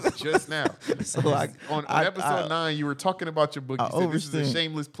say this just now. So on episode 9, you were talking about your book. You said this is a overstand.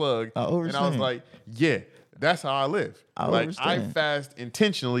 shameless plug. I And I was overstand. like, yeah, that's how I live. I I understand. fast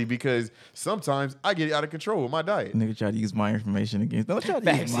intentionally because sometimes I get out of control with my diet. Nigga try to use my information against. Don't try to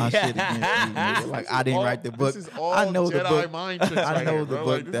Facts. use my shit against me. Nigga. Like I didn't write the book. This is all I know the Jedi book. mind tricks I right know here, the bro. book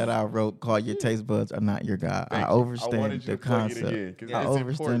Like, this that is- I wrote called "Your Taste Buds Are Not Your God." Thank I you. I overstand wanted you the to plug it concept. again, 'cause I it's overstand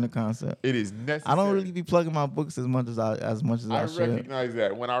important. the concept. It is necessary. I don't really be plugging my books as much as I I should. recognize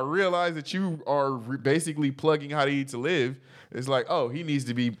that. When I realize that you are basically plugging How to Eat to Live, it's like, oh, he needs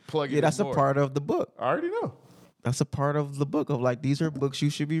to be plugging. Yeah, that's it a more. part of the book. I already know. That's a part of the book of like these are books you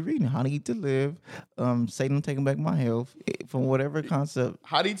should be reading. How to Eat to Live, Satan Taking Back My Health, from whatever concept.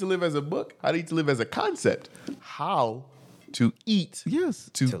 How to Eat to Live as a book. How to Eat to Live as a concept. How to eat Yes.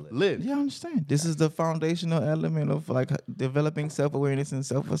 to live. Yeah, I understand. This is the foundational element of like developing self-awareness and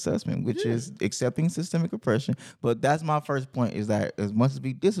self-assessment, which is accepting systemic oppression. But that's my first point is that as much as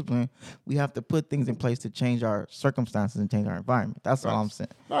we discipline, we have to put things in place to change our circumstances and change our environment. That's all I'm saying.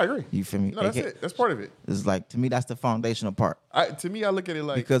 No, I agree. You feel me? No, that's AK it. That's part of it. It's like, to me, that's the foundational part. To me, I look at it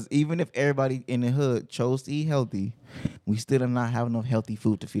like Because even if everybody in the hood chose to eat healthy, we still do not have enough healthy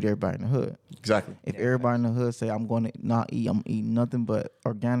food to feed everybody in the hood. exactly. If everybody in the hood say, I'm going to not eat, I'm eating nothing but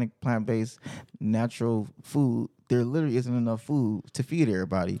organic, plant-based, natural food, there literally isn't enough food to feed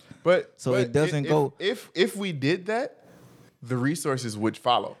everybody. But So but it doesn't if, go- If we did that, the resources would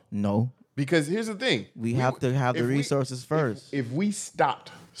follow. No, Because here's the thing: we have to have the if we- resources first. If we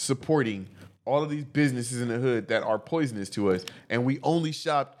stopped supporting all of these businesses in the hood that are poisonous to us, and we only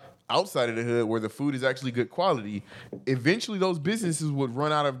shopped outside of the hood where the food is actually good quality, eventually those businesses would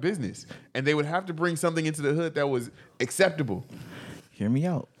run out of business, and they would have to bring something into the hood that was acceptable. Hear me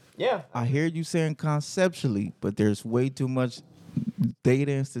out. Yeah. I hear you saying conceptually, but there's way too much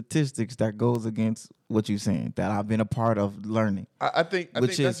data and statistics that goes against what you're saying that I've been a part of learning. I think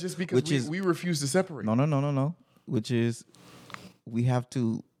Which that's is- just because which is- we refuse to separate. No. Which is we have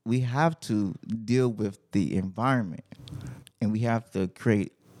to deal with the environment, and we have to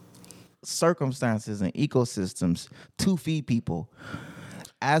create circumstances and ecosystems to feed people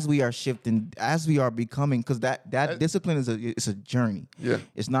as we are shifting, as we are becoming, because that discipline is a journey. Yeah.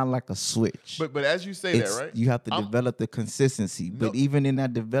 It's not like a switch. But as you say It's- that, right? You have to I'm- develop the consistency. But No. even in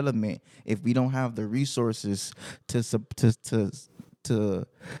that development, if we don't have the resources to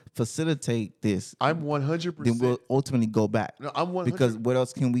facilitate this, I'm 100%. then we'll ultimately go back. No, I'm 100 because what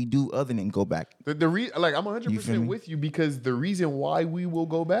else can we do other than go back? I'm 100% me? with you because the reason why we will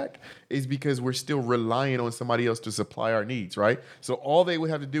go back is because we're still relying on somebody else to supply our needs, right? So all they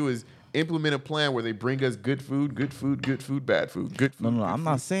would have to do is implement a plan where they bring us good food, bad food, good food. Good No, I'm food.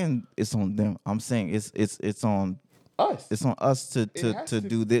 not saying it's on them. I'm saying it's on us. it's on us to has to-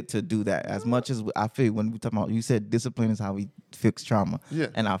 do that. As much as I feel when we talk about, you said discipline is how we fix trauma. Yeah.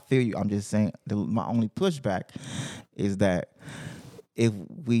 And I feel you. I'm just saying my only pushback is that if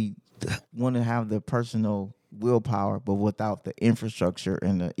we want to have the personal willpower, but without the infrastructure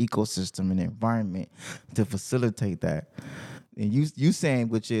and the ecosystem and the environment to facilitate that, and you saying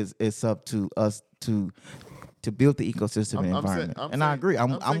which is it's up to us to build the ecosystem and I'm saying- environment. I'm And I saying- agree.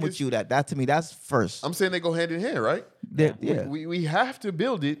 I'm I'm saying with it's- you that to me that's first. I'm saying they go hand in hand, right? Yeah. We have to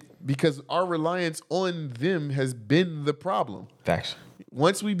build it because our reliance on them has been the problem. Facts.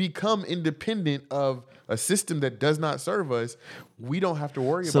 Once we become independent of a system that does not serve us, we don't have to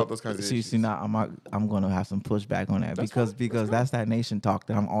worry about those kinds of issues. See, now I'm gonna have some pushback on that because that's that nation talk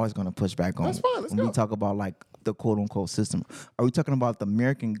that I'm always gonna push back on. That's fine, let's when we go. talk about like the quote unquote system. Are we talking about the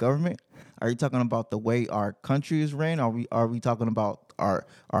American government? Are you talking about the way our country is ran? Are we talking about our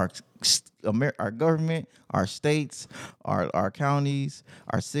government, our states, our counties,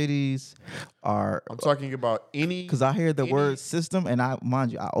 our cities, our I'm talking about any because I hear the word system, and I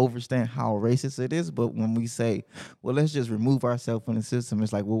mind you, I understand how racist it is. But when we say, "Well, let's just remove ourselves from the system,"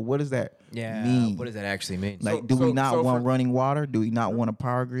 it's like, well, what does that mean? What does that actually mean? Like, do we not want running water? Do we not want a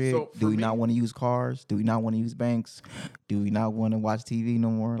power grid? So for Do we me- not want to use cars? Do we not want to use banks? Do we not want to watch TV no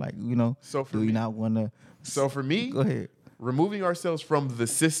more? Like, So for do we me- not want to? So for me, Go ahead. removing ourselves from the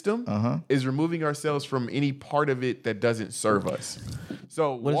system is removing ourselves from any part of it that doesn't serve us.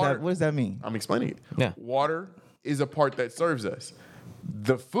 So What does that mean? I'm explaining it. Yeah. Water is a part that serves us.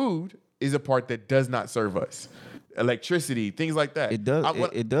 The food is a part that does not serve us. Electricity, things like that. It does.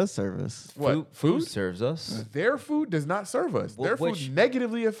 What? It does serve us. What? Food serves us. Their food does not serve us. Their which- food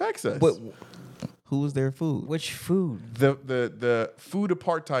negatively affects us. But Who was their food? Which food? The food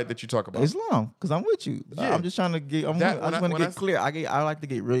apartheid that you talk about. Islam, because I'm with you. Yeah. I'm just trying to get. I That- just when I- want to when I get s- clear. I like to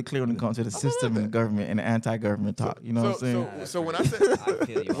get really clear when it comes to the system and the government and the anti-government talk. You know what I'm saying? So when I say I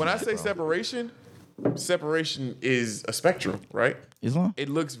feel you when on I that, say bro. separation is a spectrum, right? Islam. It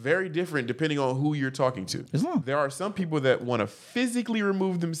looks very different depending on who you're talking to. Islam. There are some people that want to physically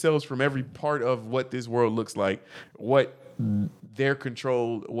remove themselves from every part of what this world looks like, what their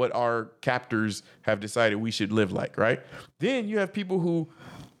control, what our captors have decided we should live like, right? Then you have people who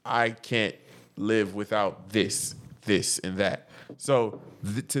I can't live without this, and that. So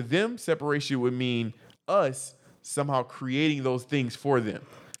to them, separation would mean us somehow creating those things for them.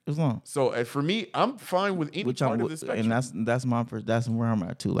 Islam. So for me, I'm fine with any Which part I'm, of the spectrum. and that's where I'm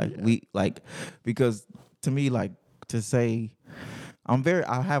at too. Like we like, because to me, like to say,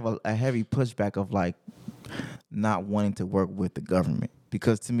 I have a heavy pushback of like not wanting to work with the government,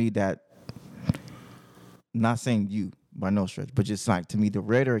 because to me that, not saying you by no stretch, but just like to me the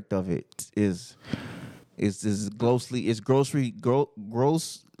rhetoric of it is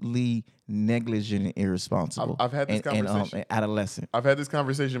grossly negligent and irresponsible. I've had this conversation. And adolescent. I've had this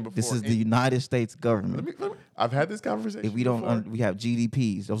conversation before. This is the and United States government. I've had this conversation. If we don't, before. we have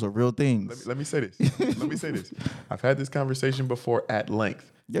GDPs. Those are real things. Let me say this. Let me say this. I've had this conversation before at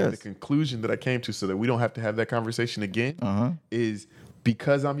length. Yes. And the conclusion that I came to, so that we don't have to have that conversation again, Uh-huh. is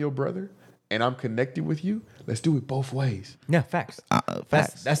because I'm your brother and I'm connected with you. Let's do it both ways. Yeah, facts.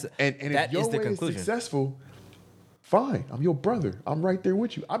 Facts. That's And that if your is the way conclusion. is successful, fine. I'm your brother. I'm right there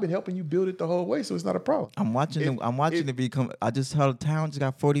with you. I've been helping you build it the whole way, so it's not a problem. I'm watching them. I'm watching it become. I just heard the town just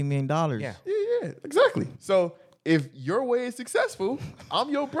got $40 million. Yeah. Yeah, exactly. So if your way is successful, I'm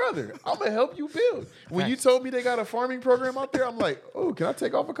your brother. I'm gonna help you build. When you told me they got a farming program out there, I'm like, oh, can I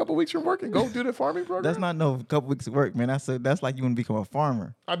take off a couple weeks from work and go do the farming program? That's not no couple weeks of work, man. That's like you want to become a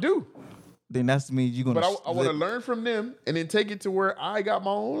farmer. I do. Then that's means you're gonna. But I want to learn from them and then take it to where I got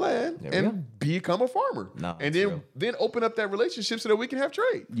my own land There we and become a farmer. No, and that's real. then open up that relationship so that we can have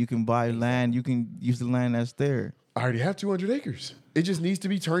trade. You can buy land. You can use the land that's there. I already have 200 acres. It just needs to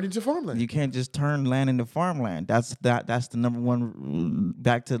be turned into farmland. You can't just turn land into farmland. That's the number one.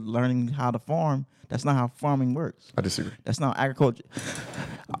 Back to learning how to farm. That's not how farming works. I disagree. That's not agriculture.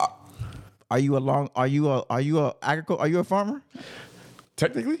 Are you a farmer?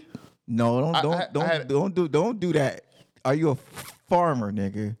 Technically, No, I had- don't do that. Are you a farmer,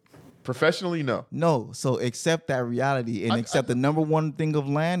 nigga? professionally, no. No. So accept that reality and accept the number one thing of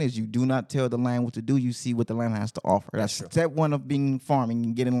land is you do not tell the land what to do. You see what the land has to offer. That's step one of being farming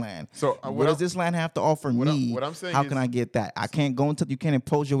and getting land. So, what does this land have to offer me? what I'm saying how is- can I get that? I can't go into. You can't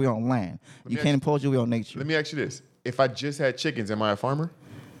impose your way on land. You can't impose your way on nature. Let me ask you this: if I just had chickens, am I a farmer?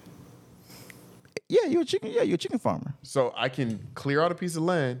 Yeah, you're a chicken. Yeah, you're a chicken farmer. So I can clear out a piece of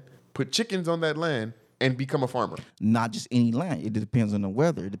land, put chickens on that land, and become a farmer. Not just any land. It depends on the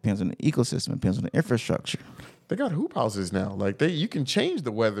weather. It depends on the ecosystem. It depends on the infrastructure. They got hoop houses now. Like you can change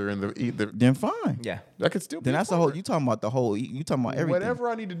the weather and the Then fine. Yeah. that could still be. Then a that's the farmer. whole. You talking about the whole. You talking about everything. Whatever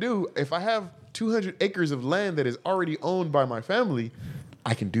I need to do, if I have 200 acres of land that is already owned by my family,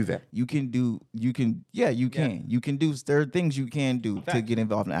 I can do that. You can do. You can. Yeah, you can. You can do. There are things you can do to Facts. get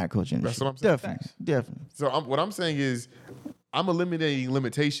involved in the agriculture industry. what I'm saying. Definitely. Definitely. So what I'm saying is, I'm eliminating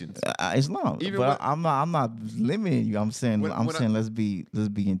limitations. It's not. Even But when- I'm not limiting you. I'm saying. When- I'm when I- saying let's be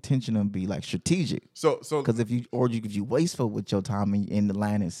intentional and be like strategic. So Because if you wasteful with your time in the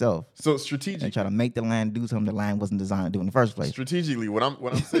land itself and strategic. try to make the land do something the land wasn't designed to do in the first place. Strategically, what I'm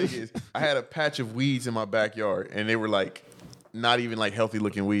saying is, I had a patch of weeds in my backyard, and they were like not even like healthy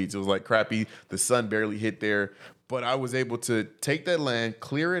looking weeds. It was like crappy. The sun barely hit there, but I was able to take that land,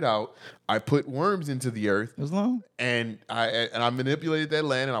 clear it out. I put worms into the earth, As long. and I manipulated that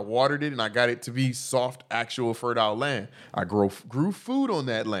land, and I watered it, and I got it to be soft, actual fertile land. I grew food on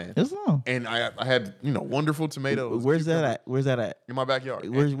that land, As long. and I had wonderful tomatoes. Where's that cucumbers at? Where's that at? In my backyard.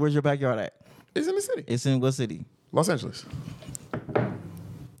 Where's your backyard at? It's in the city, It's in what city? Los Angeles.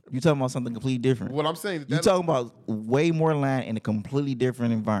 You talking about something completely different. What I'm saying, You talking about way more land in a completely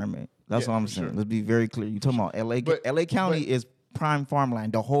different environment. That's Yeah, what I'm for saying. sure. Let's be very clear. You talking about LA? But- LA County but- is prime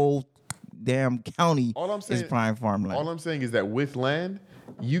farmland. The whole damn county All I'm saying is prime farmland. All I'm saying is that with land,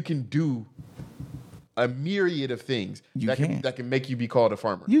 you can do a myriad of things You that can. that can make you be called a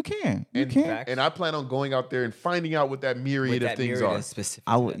farmer. you can. You and, can. Facts. and I plan on going out there and finding out what that myriad With of that things myriad are. of specific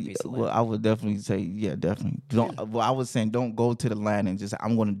I to would. that piece of Well, land. I would definitely say, yeah, definitely. Don't. Well, I was saying, don't go to the land and just.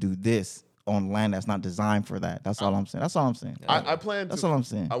 I'm going to do this on land that's not designed for that. That's all I'm saying. That's all I'm saying. I plan. That's to, all I'm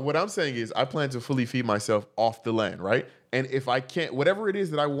saying. What I'm saying is, I plan to fully feed myself off the land, right? And if I can't, whatever it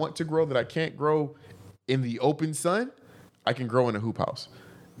is that I want to grow that I can't grow in the open sun, I can grow in a hoop house.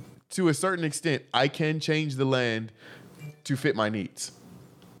 to a certain extent, I can change the land to fit my needs.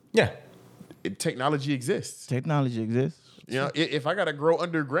 Yeah. Technology exists. Technology exists. You know, if I gotta grow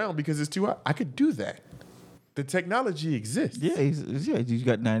underground because it's too hot, I could do that. The technology exists. Yeah, you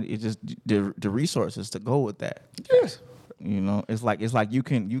got that. It's just the resources to go with that. Yes. You know, it's like you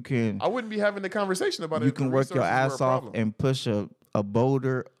can I wouldn't be having the conversation about it. you if the can work your resources were a ass off problem. and push a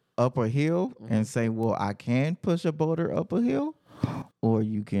boulder up a hill and say, well, I can push a boulder up a hill, or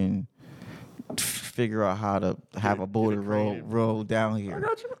you can figure out how to have a boulder roll down here.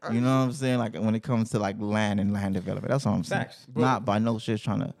 got you. You know what I'm saying? Like when it comes to like land and land development, that's what I'm saying. Facts. Not by no shit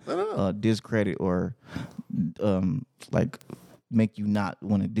trying to discredit or like make you not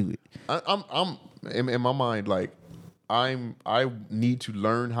want to do it. I'm in my mind like I need to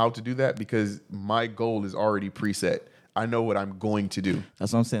learn how to do that because my goal is already preset. I know what I'm going to do.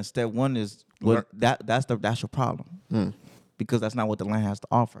 That's what I'm saying. Step one is that's your problem. Because that's not what the land has to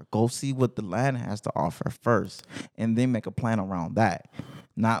offer. Go see what the land has to offer first, and then make a plan around that.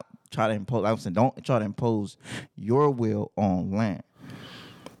 Not try to impose. I'm saying don't try to impose your will on land.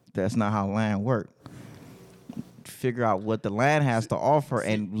 That's not how land works. Figure out what the land has to offer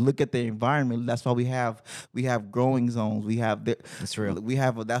and look at the environment. That's why we have growing zones. We have That's real.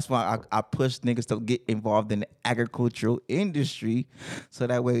 That's why I push niggas to get involved in the agricultural industry, so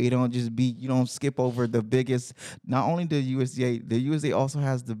that way you don't skip over the biggest. Not only the USDA also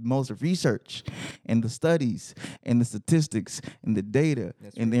has the most research and the studies and the statistics and the data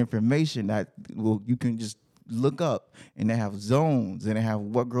and the information that you can just look up, and they have zones, and they have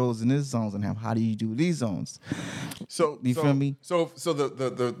what grows in these zones, and have how do you do these zones. So You feel me? So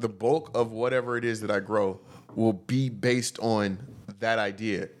the bulk of whatever it is that I grow will be based on that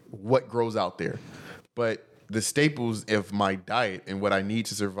idea, what grows out there. But the staples of my diet and what I need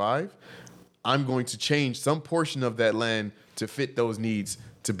to survive, I'm going to change some portion of that land to fit those needs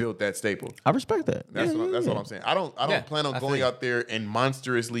to build that staple. I respect that. That's what I'm saying. I don't Yeah, plan on I going feel out there and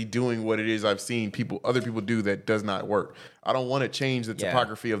monstrously doing what it is I've seen other people do that does not work. I don't want to change the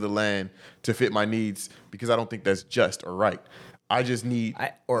topography of the land to fit my needs because I don't think that's just or right. I just need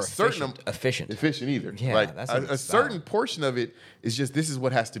efficient. efficient either. Yeah, like that's a certain portion of it is just this is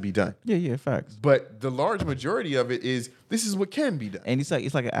what has to be done. Yeah, facts. But the large majority of it is this is what can be done. And it's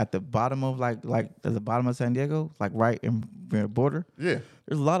like at the bottom of like at the bottom of San Diego, like right in the border. Yeah.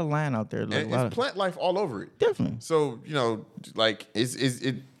 There's a lot of land out there. Like And it's plant life all over it. Definitely. So, like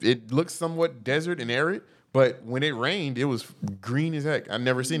it looks somewhat desert and arid, but when it rained, it was green as heck. I've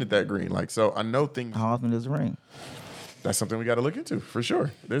never seen it that green. Like, so I know things. How often does it rain? That's something we got to look into for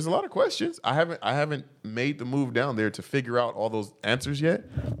sure. There's a lot of questions. I haven't made the move down there to figure out all those answers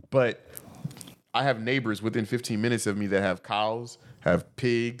yet, but I have neighbors within 15 minutes of me that have cows, have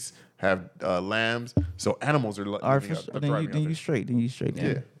pigs, have lambs. So animals are living up. Then you straight.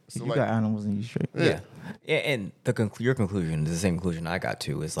 Yeah. If So you like, got animals, then you straight. Yeah. And your conclusion is the same conclusion I got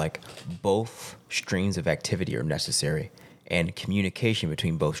to, is like both streams of activity are necessary and communication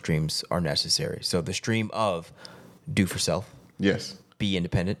between both streams are necessary. So the stream of do for self, yes. be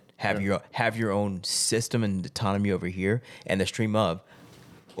independent, have your own system and autonomy over here, and the stream of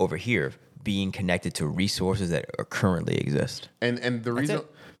over here being connected to resources that are currently exist. And the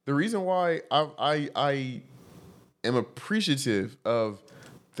reason why I am appreciative of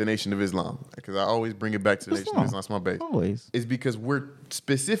the Nation of Islam, because I always bring it back to the Nation of Islam, it's my base. Always. Is because we're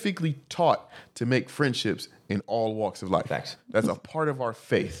specifically taught to make friendships in all walks of life. Facts. That's a part of our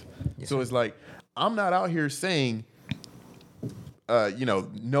faith. So it's like, I'm not out here saying,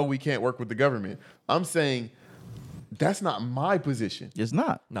 no, we can't work with the government. I'm saying that's not my position. It's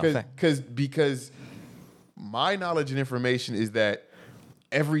not. No, Because my knowledge and information is that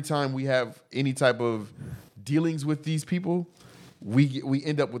every time we have any type of dealings with these people, we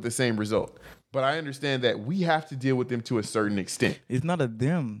end up with the same result. But I understand that we have to deal with them to a certain extent. It's not a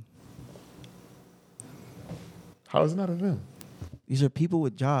them. How is it not a them? These are people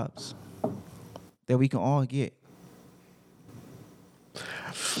with jobs that we can all get.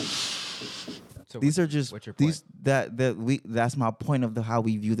 So These are just what's your point? That's my point of how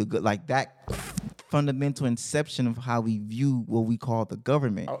we view the good, like that fundamental inception of how we view what we call the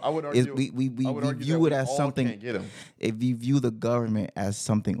government. I would argue we view it as something. Can't get 'em. If we view the government as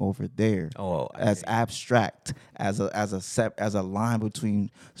something over there, I as see. abstract, as a line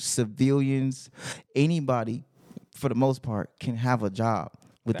between civilians, anybody for the most part can have a job.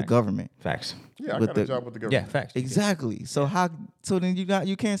 with the Facts. government. Facts. Yeah, I with got a the- job with the Yeah, government. facts. Exactly. So then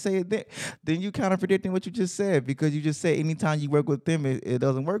you can't say it then you kind of predicting what you just said, because you just said anytime you work with them it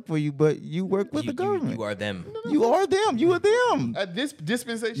doesn't work for you, but you work with the government. You are them. You are them. You are them. At this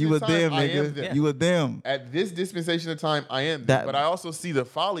dispensation You are of time, them, I am nigga. them. You are them. At this dispensation of time, I am them. That- But I also see the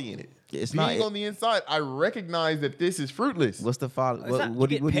folly in it. It's Being not- on the inside, I recognize that this is fruitless. What's the follow? It's not- What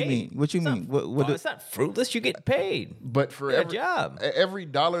do get you paid. mean? What you It's mean? not- What it's not fruitless. You get paid. But for Good job. every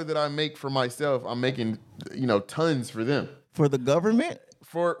dollar that I make for myself, I'm making tons for them. for the government?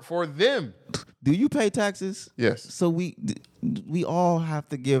 For them. Do you pay taxes? Yes. So we all have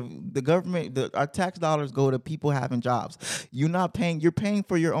to give the government. Our tax dollars go to people having jobs. You're not paying. You're paying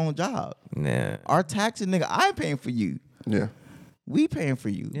for your own job. Nah. Our taxes, nigga, I'm paying for you. Yeah. We paying for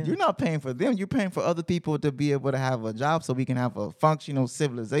you. Yeah. You're not paying for them. You're paying for other people to be able to have a job so we can have a functional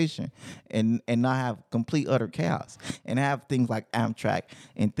civilization and not have complete utter chaos and have things like Amtrak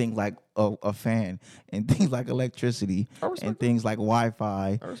and things like a fan and things like electricity respect and that. things like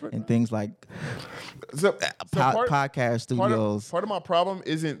Wi-Fi respect and that. things like So, podcast studios Part of my problem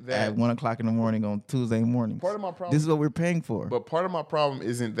isn't that. at 1 o'clock in the morning on Tuesday mornings. Part of my problem- This is what we're paying for. But part of my problem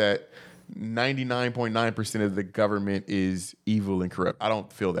isn't that 99.9% of the government is evil and corrupt. I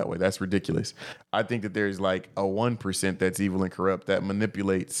don't feel that way. That's ridiculous. I think that there's like a 1% that's evil and corrupt that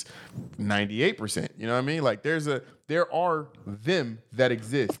manipulates 98%. You know what I mean? Like there are them that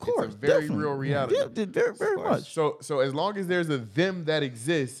exist. Of course, it's a very definitely. real reality. Yeah, very, very much. So as long as there's a them that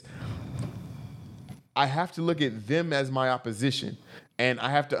exists, I have to look at them as my opposition. And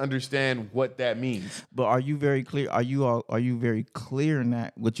I have to understand what that means. But are you very clear? Are you very clear in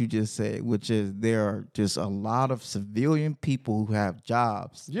that what you just said, which is there are just a lot of civilian people who have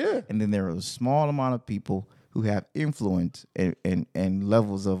jobs, Yeah. and then there are a small amount of people who have influence and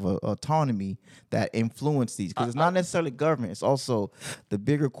levels of autonomy that influence these, because it's not necessarily government; it's also the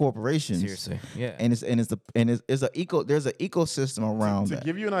bigger corporations. Seriously, yeah. And there's an ecosystem around To that.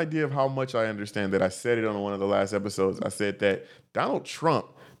 give you an idea of how much I understand that, I said it on one of the last episodes. I said that Donald Trump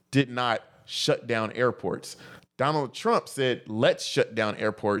did not shut down airports. Donald Trump said, let's shut down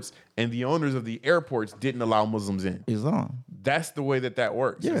airports, and the owners of the airports didn't allow Muslims in. Islam. That's the way that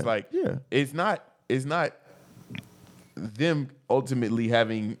works. Yeah, It's like, yeah. it's not them ultimately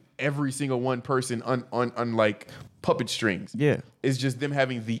having every single one person on like puppet strings. Yeah. It's just them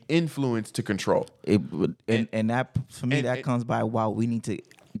having the influence to control. And that for me that and- comes by why we need to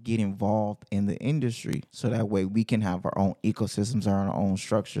get involved in the industry, so that way we can have our own ecosystems, our own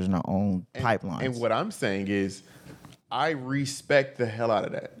structures, and our own pipelines. And what I'm saying is, I respect the hell out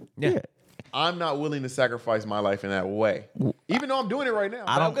of that. yeah. I'm not willing to sacrifice my life in that way, even though I'm doing it right now.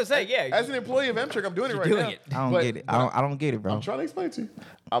 I I'm don't- gonna say, yeah. As an employee of Amtrak, I'm doing it You're right doing now. it. I don't But- get it. but I don't get it, bro. I'm trying to explain it to you.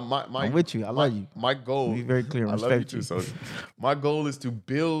 I'm with you. I love you. My goal. Be very clear. I love you Respect too. you. So, my goal is to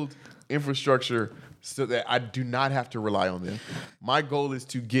build infrastructure so that I do not have to rely on them. My goal is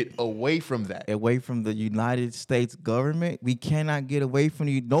to get away from that. Away from the United States government, we cannot get away from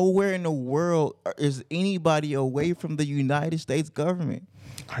you. Nowhere in the world is anybody away from the United States government.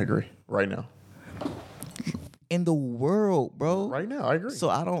 I agree. Right now. In the world, bro. Right now, I agree. So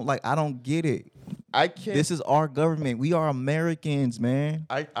I don't get it. I can't. This is our government. We are Americans, man.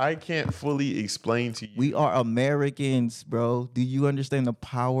 I can't fully explain to you. We are Americans, bro. Do you understand the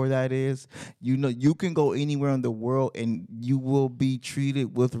power that is? You know, you can go anywhere in the world and you will be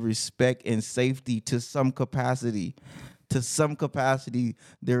treated with respect and safety to some capacity. To some capacity,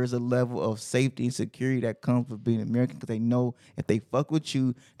 there is a level of safety and security that comes with being American, because they know if they fuck with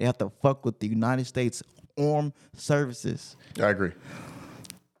you, they have to fuck with the United States Armed Services. I agree.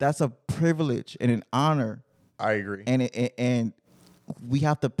 That's a privilege and an honor, I agree. and we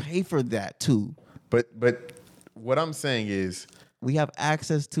have to pay for that too. But what I'm saying is, We have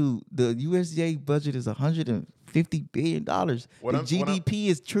access to the USDA budget is $150 billion. The GDP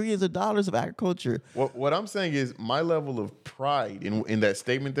is trillions of dollars of agriculture. what I'm saying is, my level of pride in that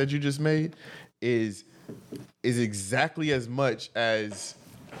statement that you just made is exactly as much as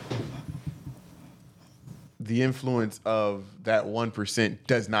the influence of that 1%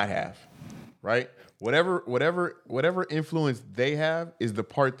 does not have, right? Whatever influence they have is the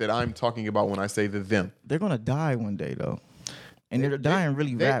part that I'm talking about when I say the them. They're gonna die one day though, and they're dying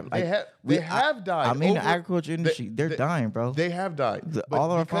really rapid. They have died. I mean, the over- agriculture industry, they're dying, bro. They have died. But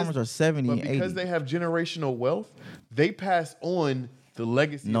all our because- farmers are 70 but and because 80. they have generational wealth, they pass on the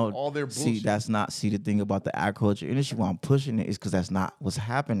legacy of all their bullshit. see, the thing about the agriculture industry. Why I'm pushing it is because that's not what's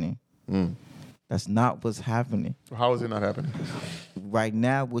happening. That's not what's happening. How is it not happening? Right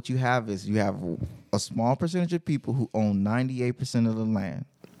now, what you have is you have a small percentage of people who own 98% of the land.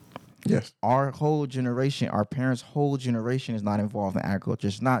 Yes. Our whole generation, our parents' whole generation is not involved in agriculture.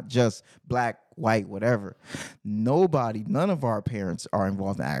 It's not just black, white, whatever. None of our parents are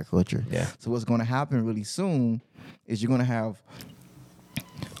involved in agriculture. Yeah. So what's going to happen really soon is you're going to have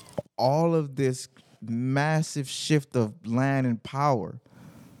all of this massive shift of land and power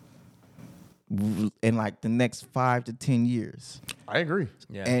in like the next 5 to 10 years. I agree.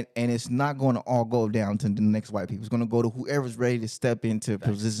 Yeah. And it's not going to all go down to the next white people. It's going to go to whoever's ready to step into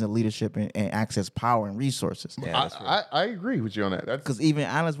positions of leadership and access power and resources. Yeah, that's right. I agree with you on that. That's Because even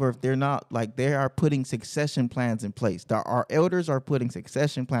Allensworth, they're not like they are putting succession plans in place. Our elders are putting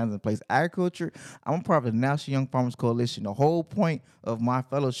succession plans in place. Agriculture, I'm a part of the National Young Farmers Coalition. The whole point of my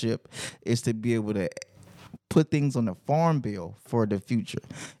fellowship is to be able to put things on the farm bill for the future.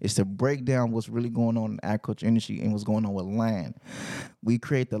 It's to break down what's really going on in the agriculture industry and what's going on with land. We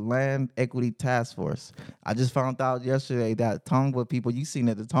create the Land Equity Task Force. I just found out yesterday that Tongva people, you seen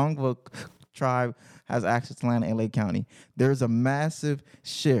that the Tongva tribe has access to land in LA County. There's a massive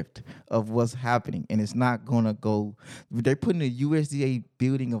shift of what's happening, and it's not gonna go. They're putting the USDA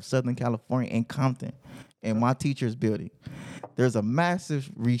building of Southern California in Compton, in my teacher's building. There's a massive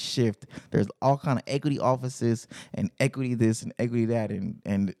reshift. There's all kind of equity offices and equity this and equity that,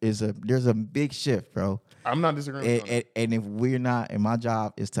 and there's a big shift, bro. I'm not disagreeing with you on that. And if we're not, and my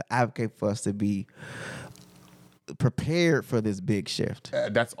job is to advocate for us to be prepared for this big shift.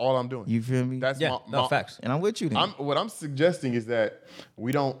 That's all I'm doing. You feel me? That's Yeah, no, facts. And I'm with you then. What I'm suggesting is that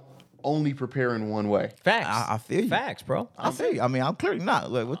we don't only prepare in one way. Facts. I feel you. Facts, bro. I feel you. I mean, I'm clearly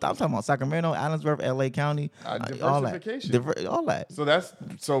not. Look, what I'm talking about, Sacramento, Allensworth, LA County, all that. Diversification. All that.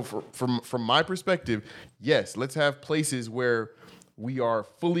 So from my perspective, yes, let's have places where we are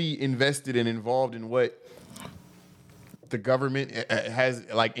fully invested and involved in what the government has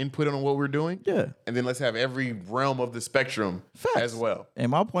like input on what we're doing. Yeah. And then let's have every realm of the spectrum Facts. as well.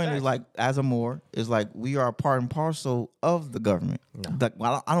 And my point is like, as a Moore, is like we are part and parcel of the government.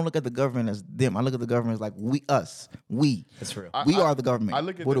 Well, I don't look at the government as them. I look at the government as like us. That's real. We are the government. I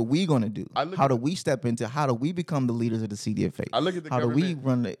look at what the- are we going to do? I look How at do the- we step into? How do we become the leaders of the CDFA? I look at the How do we government-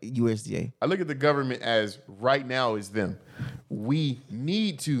 run the USDA? I look at the government as right now is them. We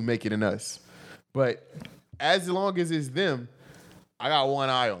need to make it an us. But as long as it's them, I got one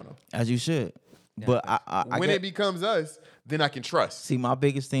eye on them. As you should. But I When get- it becomes us, then I can trust. See, my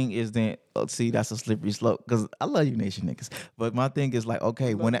biggest thing is that that's a slippery slope because I love you, nation niggas. But my thing is like,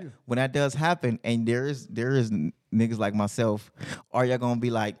 okay, when that does happen, and there is niggas like myself, are y'all gonna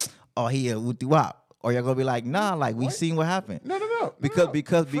be like, oh, he a whoop wop? Or y'all gonna be like, nah, like we seen what happened. No.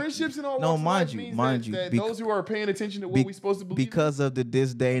 Because friendships and all no, walks of mind life you, means mind that, you, that bec- those who are paying attention to what we're supposed to believe. because of the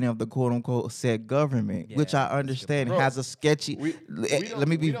disdain of the quote unquote said government, which I understand Bro, has a sketchy.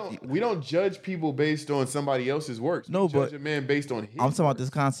 we don't judge people based on somebody else's works. No, we judge but a man based on his. I'm talking about this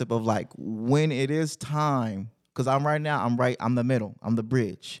concept of like when it is time, because I'm the middle, I'm the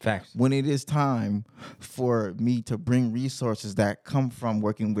bridge. Facts. When it is time for me to bring resources that come from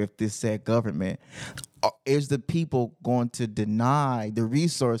working with this said government, is the people going to deny the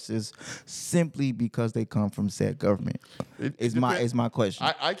resources simply because they come from said government? Is my question.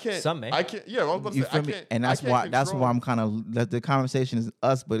 I can't. Some may. I can't. Yeah, I was about to You say, I feel me? can't. And I that's can't why I'm control- kind of the conversation is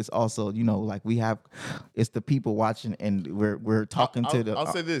us, but it's also like it's the people watching and we're talking to the. I'll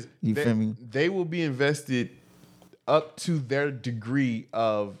say this. You feel me? They will be invested up to their degree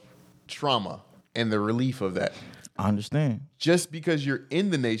of trauma and the relief of that. I understand. Just because you're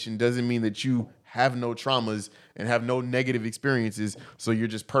in the nation doesn't mean that you have no traumas and have no negative experiences, so you're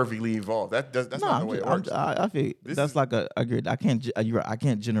just perfectly evolved. That's not the way it works. I feel This that's is- like I can't. You're right, I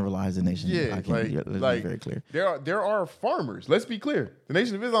can't generalize the nation. Yeah, I can't, let's be very clear. There are farmers. Let's be clear. The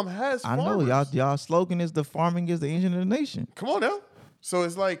Nation of Islam has I farmers. know y'all slogan is the farming is the engine of the nation. Come on now. So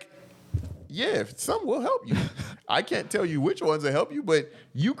it's like, yeah, some will help you. I can't tell you which ones will help you, but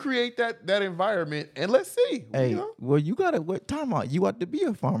you create that environment and let's see. Hey, you know? well, you gotta time out. You ought to be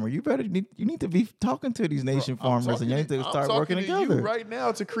a farmer. You need to be talking to these nation farmers, and you need to I'm start talking working to together. you right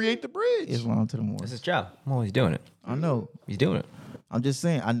now to create the bridge. Islam to the more. That's his job. Well, he's doing it. I know. He's doing it. I'm just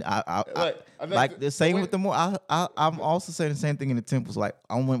saying. I Like the same wait. with the more. I'm also saying the same thing in the temples. Like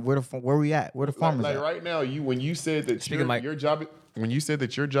where we at? Where the farmers like at? right now, when you said that Speaking of my- your job, when you said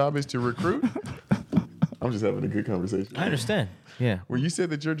that your job is to recruit, I'm just having a good conversation. I understand. Yeah. When you said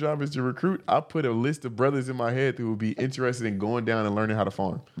that your job is to recruit, I put a list of brothers in my head who would be interested in going down and learning how to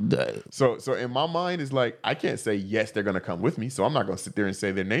farm. So in my mind, it's like I can't say yes, they're gonna come with me. So I'm not gonna sit there and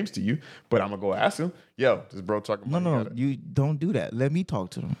say their names to you, but I'm gonna go ask them. Yo, this bro talking about No, you don't do that. Let me talk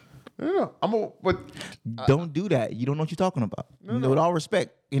to them. No. But Don't do that. You don't know what you're talking about. With all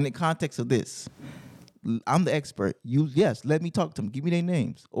respect, in the context of this, I'm the expert. Let me talk to them. Give me their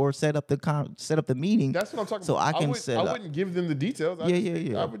names or set up the meeting. That's what I'm talking so about. I can I wouldn't give them the details.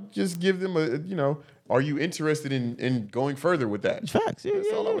 I would just give them are you interested in going further with that? Facts. Yeah,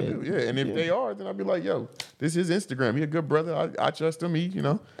 That's all I would do. Yeah, and if they are, then I'd be like, yo, this is Instagram. He a good brother. I trust him. Me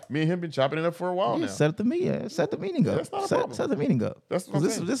and him been chopping it up for a while now. Set up the meeting. Set the meeting up. That's not a problem. Set the meeting up. That's what I'm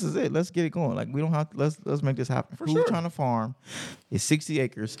saying. This is it. Let's get it going. Like we don't have to. Let's make this happen. Who's sure. trying to farm? It's 60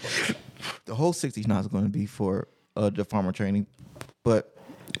 acres. The whole 60 is not going to be for the farmer training, but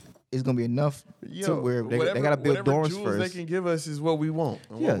it's going to be enough to where they got to build doors jewels first. They can give us is what we want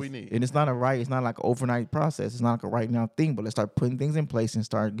and what we need. And it's not like an overnight process. It's not like a right now thing, but let's start putting things in place and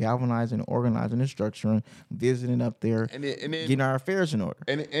start galvanizing, organizing, and structuring, visiting up there, and then getting our affairs in order.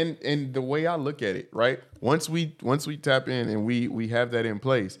 And the way I look at it, right? Once we tap in and we have that in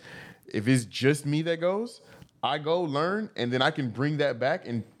place, if it's just me that goes, I go learn, and then I can bring that back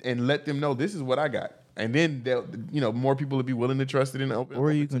and let them know this is what I got. And then more people will be willing to trust it and open.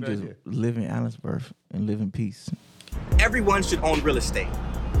 Or you can just live in Allensburg and live in peace. Everyone should own real estate.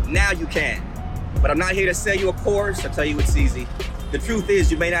 Now you can. But I'm not here to sell you a course or tell you it's easy. The truth is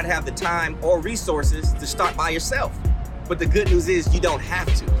you may not have the time or resources to start by yourself. But the good news is you don't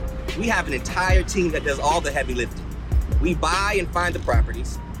have to. We have an entire team that does all the heavy lifting. We buy and find the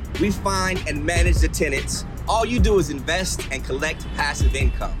properties. We find and manage the tenants. All you do is invest and collect passive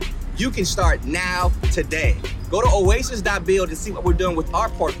income. You can start now, today. Go to oasis.build and see what we're doing with our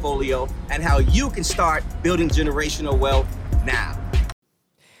portfolio and how you can start building generational wealth now.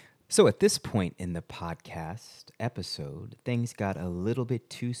 So at this point in the podcast episode, things got a little bit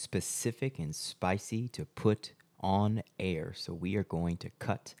too specific and spicy to put on air. So we are going to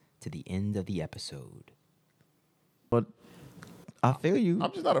cut to the end of the episode. But I feel you.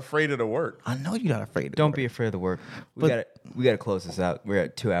 I'm just not afraid of the work. I know you're not afraid of Don't work. be afraid of the work. We gotta close this out. We're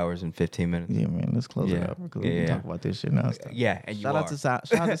at 2 hours and 15 minutes. Yeah, man. Let's close it Yeah. out because Yeah, we can yeah. talk about this shit now. Stuff. Yeah, and you Shout are.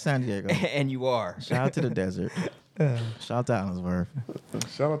 out to San Diego. And you are. Shout out to the desert. Shout out to Allensburg.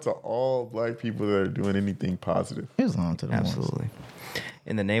 Shout out to all black people that are doing anything positive. Here's on to the ones. Absolutely.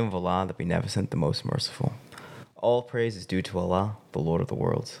 In the name of Allah, the Beneficent, the Most Merciful. All praise is due to Allah, the Lord of the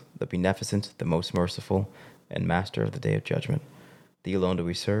worlds, the Beneficent, the Most Merciful, and Master of the Day of Judgment. Thee alone do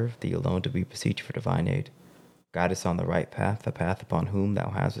we serve, thee alone do we beseech for divine aid. Guide us on the right path, the path upon whom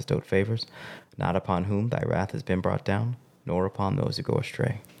thou hast bestowed favors, not upon whom thy wrath has been brought down, nor upon those who go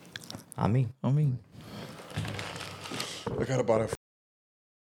astray. Ameen. I got about a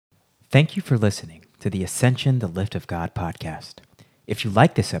Thank you for listening to the Ascension, the Lift of God podcast. If you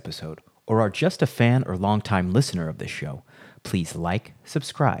like this episode or are just a fan or longtime listener of this show, please like,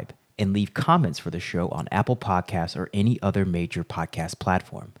 subscribe, and leave comments for the show on Apple Podcasts or any other major podcast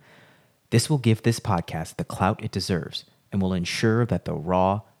platform. This will give this podcast the clout it deserves and will ensure that the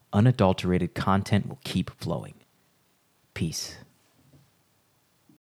raw, unadulterated content will keep flowing. Peace.